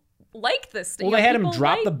people like this. Well, they had him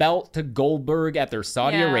drop the belt to Goldberg at their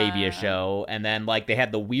Saudi Arabia show, and then they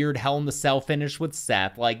had the weird Hell in the Cell finish with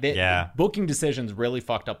Seth. Booking decisions really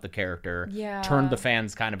fucked up the character. Turned the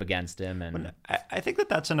fans kind of against him. And I think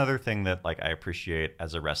that's another thing that I appreciate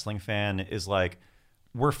as a wrestling fan is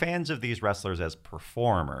we're fans of these wrestlers as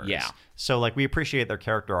performers. Yeah. So we appreciate their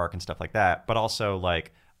character arc and stuff like that, but also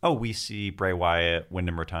we see Bray Wyatt,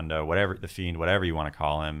 Wyndham Rotunda, whatever, the Fiend, whatever you want to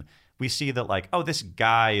call him. We see that this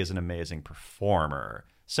guy is an amazing performer.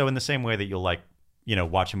 So in the same way that you'll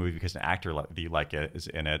watch a movie because an actor that you like it is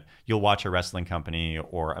in it. You'll watch a wrestling company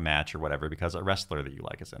or a match or whatever because a wrestler that you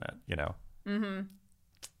like is in it, Mm-hmm.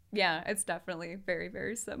 Yeah, it's definitely very,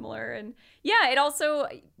 very similar. And yeah, it also,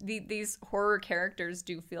 these horror characters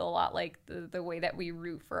do feel a lot like the way that we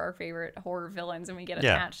root for our favorite horror villains and we get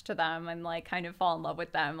attached to them and like kind of fall in love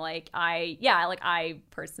with them. Like I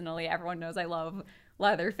personally, everyone knows I love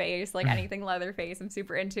Leatherface, like anything Leatherface, I'm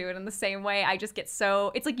super into it. In the same way, I just get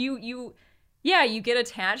so, it's like you get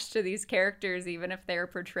attached to these characters even if they're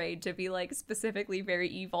portrayed to be like specifically very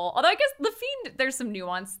evil. Although I guess the Fiend, there's some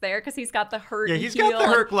nuance there because he's got the hurt. Yeah, he's got the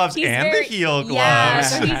hurt gloves and the heel gloves. Yeah,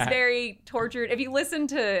 so he's very tortured. If you listen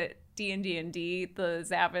to D&D, the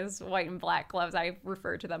Zappos white and black gloves, I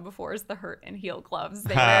referred to them before as the hurt and heel gloves.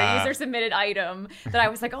 They were a user submitted item that I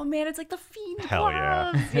was like, oh man, it's like the Fiend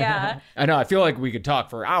gloves. Yeah. I know. I feel like we could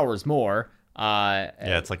talk for hours more.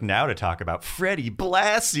 It's like now to talk about Freddie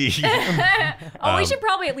Blassie. We should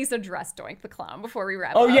probably at least address Doink the Clown before we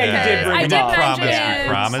wrap up. Oh yeah, you did bring him up.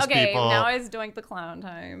 Promise okay, people. Now is Doink the Clown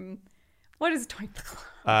time. What is Doink the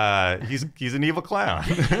Clown? He's an evil clown.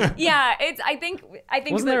 Yeah, I think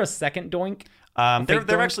wasn't there a second Doink? There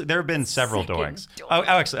have been several Doinks.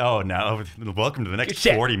 Welcome to the next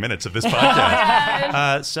 40 minutes of this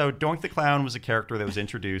podcast. So Doink the Clown was a character that was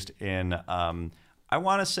introduced in I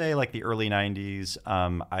want to say like the early 90s.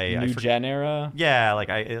 New Gen era? Yeah, like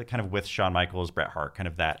I kind of with Shawn Michaels, Bret Hart, kind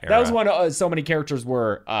of that era. That was when so many characters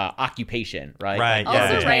were Occupation, right? Right.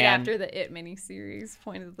 Like, also right after the It miniseries,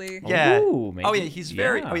 pointedly. Yeah. Ooh, maybe.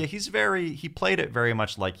 He played it very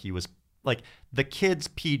much like he was like the kids'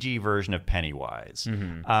 PG version of Pennywise.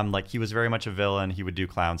 Mm-hmm. Like he was very much a villain. He would do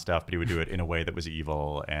clown stuff, but he would do it in a way that was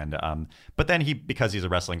evil. And but then because he's a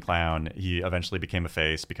wrestling clown, he eventually became a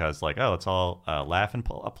face because like, oh, let's all laugh and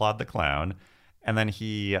applaud the clown. And then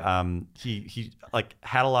he like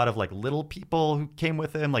had a lot of like little people who came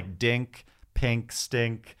with him, like Dink, Pink,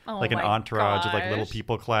 Stink, like an entourage of like little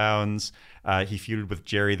people clowns. He feuded with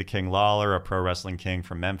Jerry the King Lawler, a pro wrestling king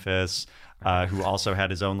from Memphis. Who also had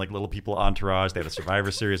his own like little people entourage. They had a Survivor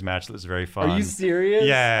Series match that was very fun. Are you serious?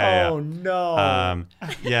 Yeah. Oh no.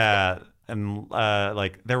 Yeah, and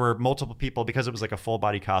like there were multiple people because it was like a full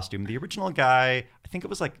body costume. The original guy, I think it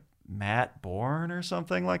was like Matt Bourne or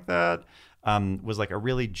something like that, was like a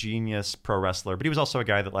really genius pro wrestler, but he was also a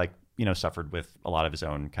guy that like suffered with a lot of his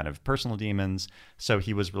own kind of personal demons. So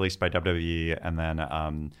he was released by WWE, and then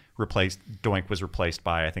Doink was replaced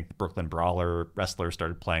by, I think, the Brooklyn Brawler wrestler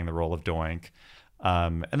started playing the role of Doink.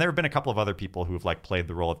 And there have been a couple of other people who have like played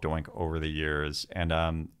the role of Doink over the years.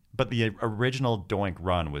 And but the original Doink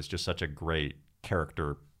run was just such a great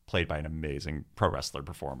character played by an amazing pro wrestler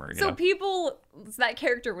performer. So that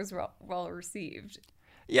character was well received.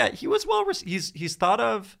 Yeah, he was well received. He's thought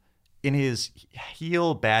of in his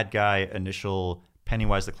heel bad guy initial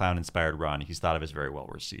Pennywise the Clown inspired run. He's thought of as very well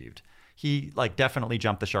received. He like definitely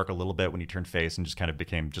jumped the shark a little bit when he turned face and just kind of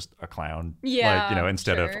became just a clown. Yeah, like,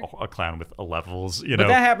 instead of a clown with levels. But that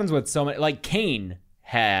happens with so many. Like Kane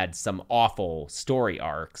had some awful story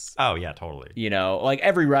arcs. Oh yeah, totally. Like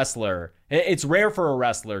every wrestler, it's rare for a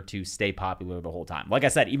wrestler to stay popular the whole time. Like I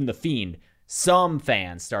said, even the Fiend, some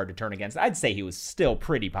fans started to turn against. I'd say he was still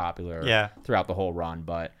pretty popular throughout the whole run,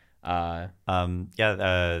 but so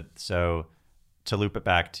to loop it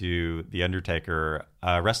back to The Undertaker,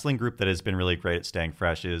 a wrestling group that has been really great at staying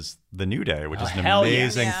fresh is The New Day, which is an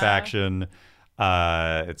amazing faction.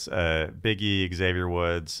 It's Big E, Xavier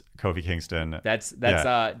Woods, Kofi Kingston. That's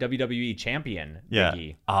WWE champion Big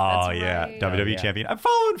E. Oh yeah, right. WWE champion. I'm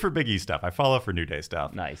following for Big E stuff. I follow for New Day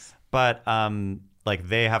stuff. Nice. But like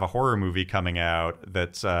they have a horror movie coming out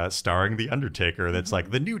that's starring The Undertaker. That's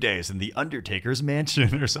like The New Days in The Undertaker's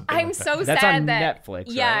Mansion or something. I'm like so sad that's on that Netflix.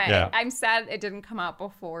 Yeah, right? I'm sad it didn't come out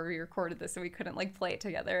before we recorded this, so we couldn't like play it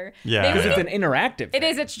together. Yeah, because it's an interactive thing. It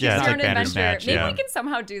is. It's just your own adventure. Match, Maybe we can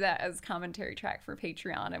somehow do that as commentary track for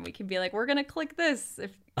Patreon, and we can be like, we're gonna click this.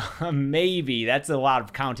 Maybe that's a lot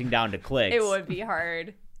of counting down to clicks. It would be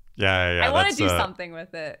hard. Yeah. I want to do something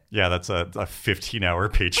with it. Yeah, that's a 15-hour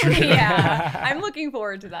Patreon. Yeah, I'm looking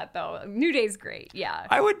forward to that though. New Day's great. Yeah,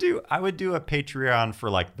 I would do a Patreon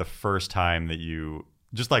for like the first time that you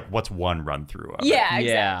just like what's one run through of it. Yeah,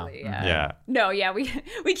 exactly. Yeah. No, yeah, we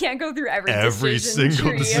can't go through every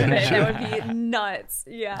single decision. That would be nuts.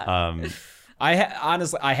 Yeah.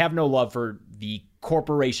 Honestly, I have no love for the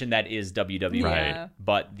corporation that is WWE, right.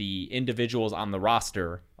 But the individuals on the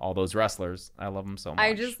roster, all those wrestlers, I love them so much.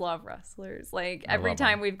 I just love wrestlers. Like every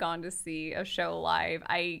time we've gone to see a show live,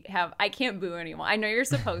 I can't boo anyone. I know you're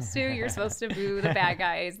supposed to. You're supposed to boo the bad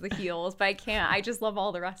guys, the heels, but I can't. I just love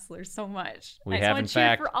all the wrestlers so much. We I have in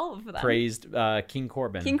fact for all of them. praised King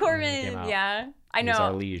Corbin. King Corbin, yeah. I know. He's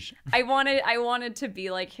our liege. I wanted to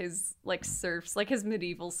be like his serfs, like his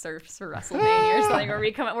medieval serfs for WrestleMania or something,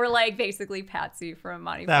 where we're like basically Patsy from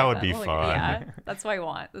Monty That Python. would be Like, fun. Yeah, that's what I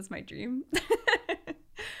want. That's my dream.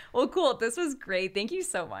 Well, cool. This was great. Thank you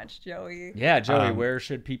so much, Joey. Yeah, Joey, where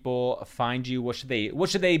should people find you? What should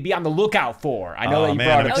they be on the lookout for? I know that you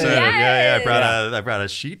brought I'm it. excited. yes. I brought a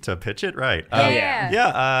sheet to pitch it. Right.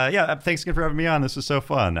 Yeah. Thanks again for having me on. This was so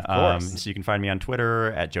fun. course. So you can find me on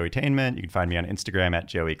Twitter at Joeytainment. You can find me on Instagram at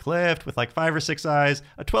Joey Clift with like 5 or 6 eyes.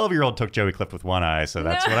 A 12-year-old took Joey Clift with 1 eye, so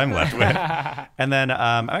that's what I'm left with. And then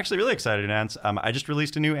I'm actually really excited to announce I just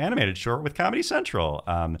released a new animated short with Comedy Central.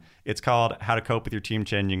 It's called How to Cope with Your Team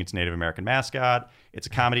Changing its Native American Mascot. It's a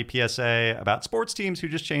comedy PSA about sports teams who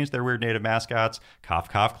just changed their weird native mascots. Cough,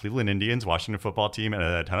 cough, Cleveland Indians, Washington football team, and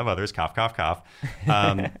a ton of others. Cough, cough, cough.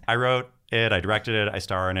 I wrote it, I directed it, I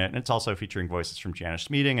star in it, and it's also featuring voices from Janice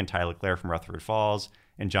Smeating and Ty LeClaire from Rutherford Falls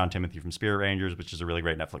and John Timothy from Spirit Rangers, which is a really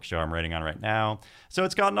great Netflix show I'm writing on right now. So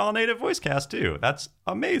it's got an all-native voice cast, too. That's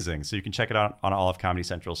amazing. So you can check it out on all of Comedy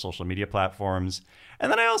Central's social media platforms.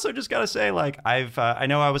 And then I also just got to say, like, I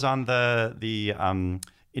know I was on the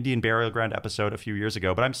Indian Burial Ground episode a few years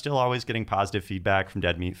ago, but I'm still always getting positive feedback from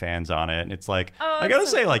Dead Meat fans on it. And it's like, I got to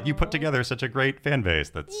say, like, you put together such a great fan base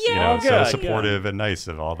that's, so supportive and nice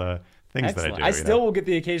of all the things that I do. I still will get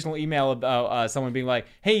the occasional email about someone being like,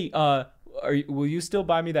 hey, will you still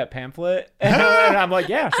buy me that pamphlet? And I'm like,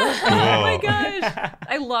 yeah, sure. Oh my gosh.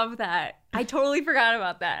 I love that. I totally forgot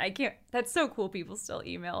about that. That's so cool people still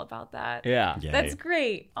email about that. Yeah. Yay. That's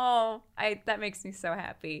great. Oh, that makes me so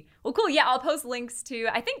happy. Well, cool. Yeah, I'll post links to,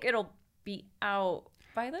 I think it'll be out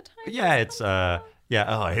by the time. Yeah, it's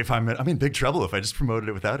if I'm in big trouble if I just promoted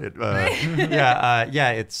it without it.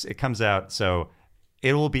 It comes out, so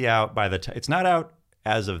it will be out by the time. It's not out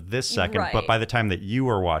as of this second, Right. but by the time that you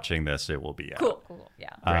are watching this, it will be out. Cool.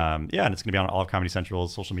 Yeah. And it's going to be on all of Comedy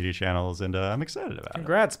Central's social media channels, and I'm excited about it.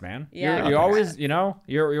 Congrats, man. Yeah, You're always,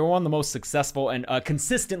 you're one of the most successful and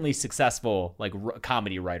consistently successful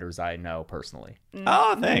comedy writers I know personally.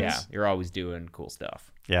 Oh, thanks. Yeah, you're always doing cool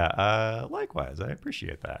stuff. Yeah, likewise. I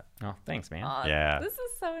appreciate that. Oh, thanks, man. Yeah. This is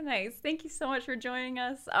so nice. Thank you so much for joining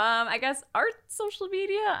us. I guess our social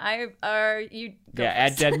media,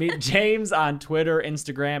 At Dead Meat James on Twitter,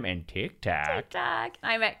 Instagram, and TikTok. TikTok.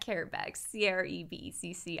 I'm at Carebex,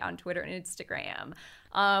 CREBCC on Twitter and Instagram.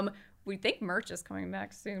 We think merch is coming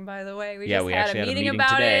back soon, by the way. We actually had a meeting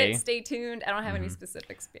about today. it. Stay tuned. I don't have any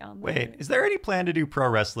specifics beyond that. Wait, is there any plan to do pro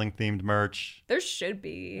wrestling themed merch? There should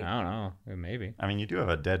be. I don't know. Maybe. I mean, you do have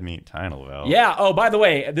a Dead Meat title belt. Yeah. Oh, by the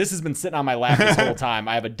way, this has been sitting on my lap this whole time.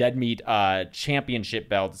 I have a Dead Meat championship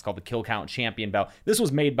belt. It's called the Kill Count Champion belt. This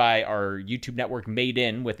was made by our YouTube network, Made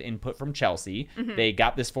In, with input from Chelsea. They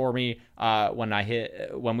got this for me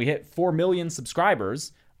when we hit 4 million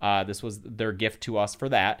subscribers. This was their gift to us for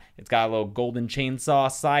that. It's got a little golden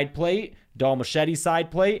chainsaw side plate, dull machete side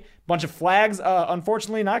plate, bunch of flags.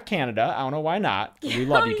 Unfortunately, not Canada. I don't know why not. We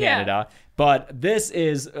love you, Canada. But this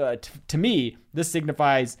is, to me, this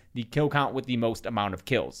signifies the kill count with the most amount of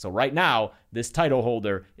kills. So right now, this title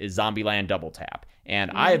holder is Zombieland Double Tap. And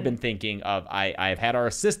I have been thinking of, I have had our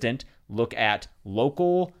assistant look at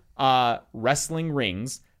local wrestling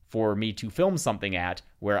rings for me to film something at,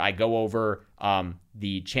 where I go over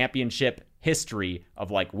the championship history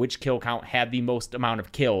of like which kill count had the most amount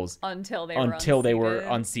of kills until they were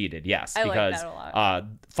unseated. Yes, I because like that a lot.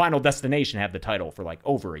 Final Destination had the title for like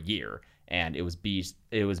over a year, and it was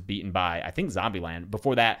beaten by, I think, Zombieland.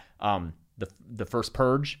 Before that, the first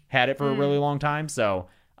Purge had it for a really long time. So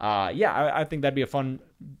I think that'd be a fun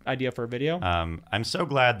idea for a video. I'm so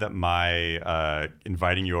glad that my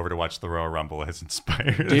inviting you over to watch the Royal Rumble has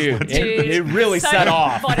inspired. Dude, it really set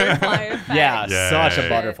off. Butterfly effect. Yeah, such a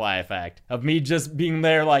butterfly effect of me just being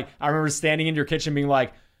there. Like, I remember standing in your kitchen being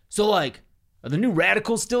like, so like, are the New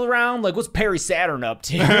Radicals still around? Like, what's Perry Saturn up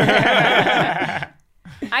to?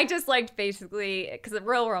 I just liked basically, because the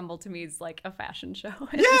Royal Rumble to me is like a fashion show.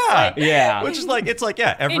 Yeah. Which is like,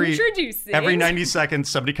 introducing. every 90 seconds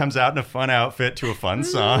somebody comes out in a fun outfit to a fun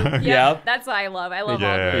song. Yep. That's what I love. I love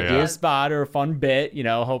Yeah, all the They do a spot or a fun bit,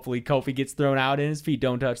 hopefully Kofi gets thrown out and his feet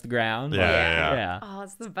don't touch the ground. Yeah. Oh,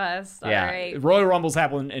 it's the best. Yeah. All right. Royal Rumbles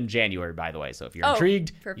happen in January, by the way. So if you're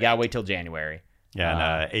intrigued, perfect. you gotta wait till January.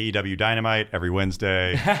 Yeah, and AEW Dynamite every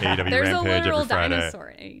Wednesday, AEW There's Rampage a literal every Friday. dinosaur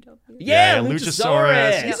in AEW. Yeah,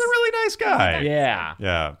 Luchasaurus. He's a really nice guy. Yeah.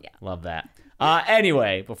 Yeah. Love that.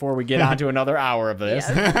 Anyway, before we get on to another hour of this.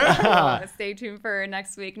 Yes. Stay tuned for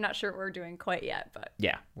next week. Not sure what we're doing quite yet, but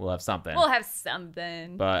yeah, we'll have something.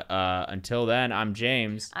 But until then, I'm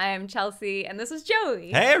James. I am Chelsea, and this is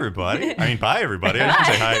Joey. Hey, everybody. I mean, bye, everybody. I didn't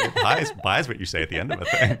say hi. Bye is what you say at the end of a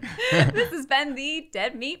thing. This has been the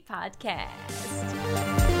Dead Meat Podcast.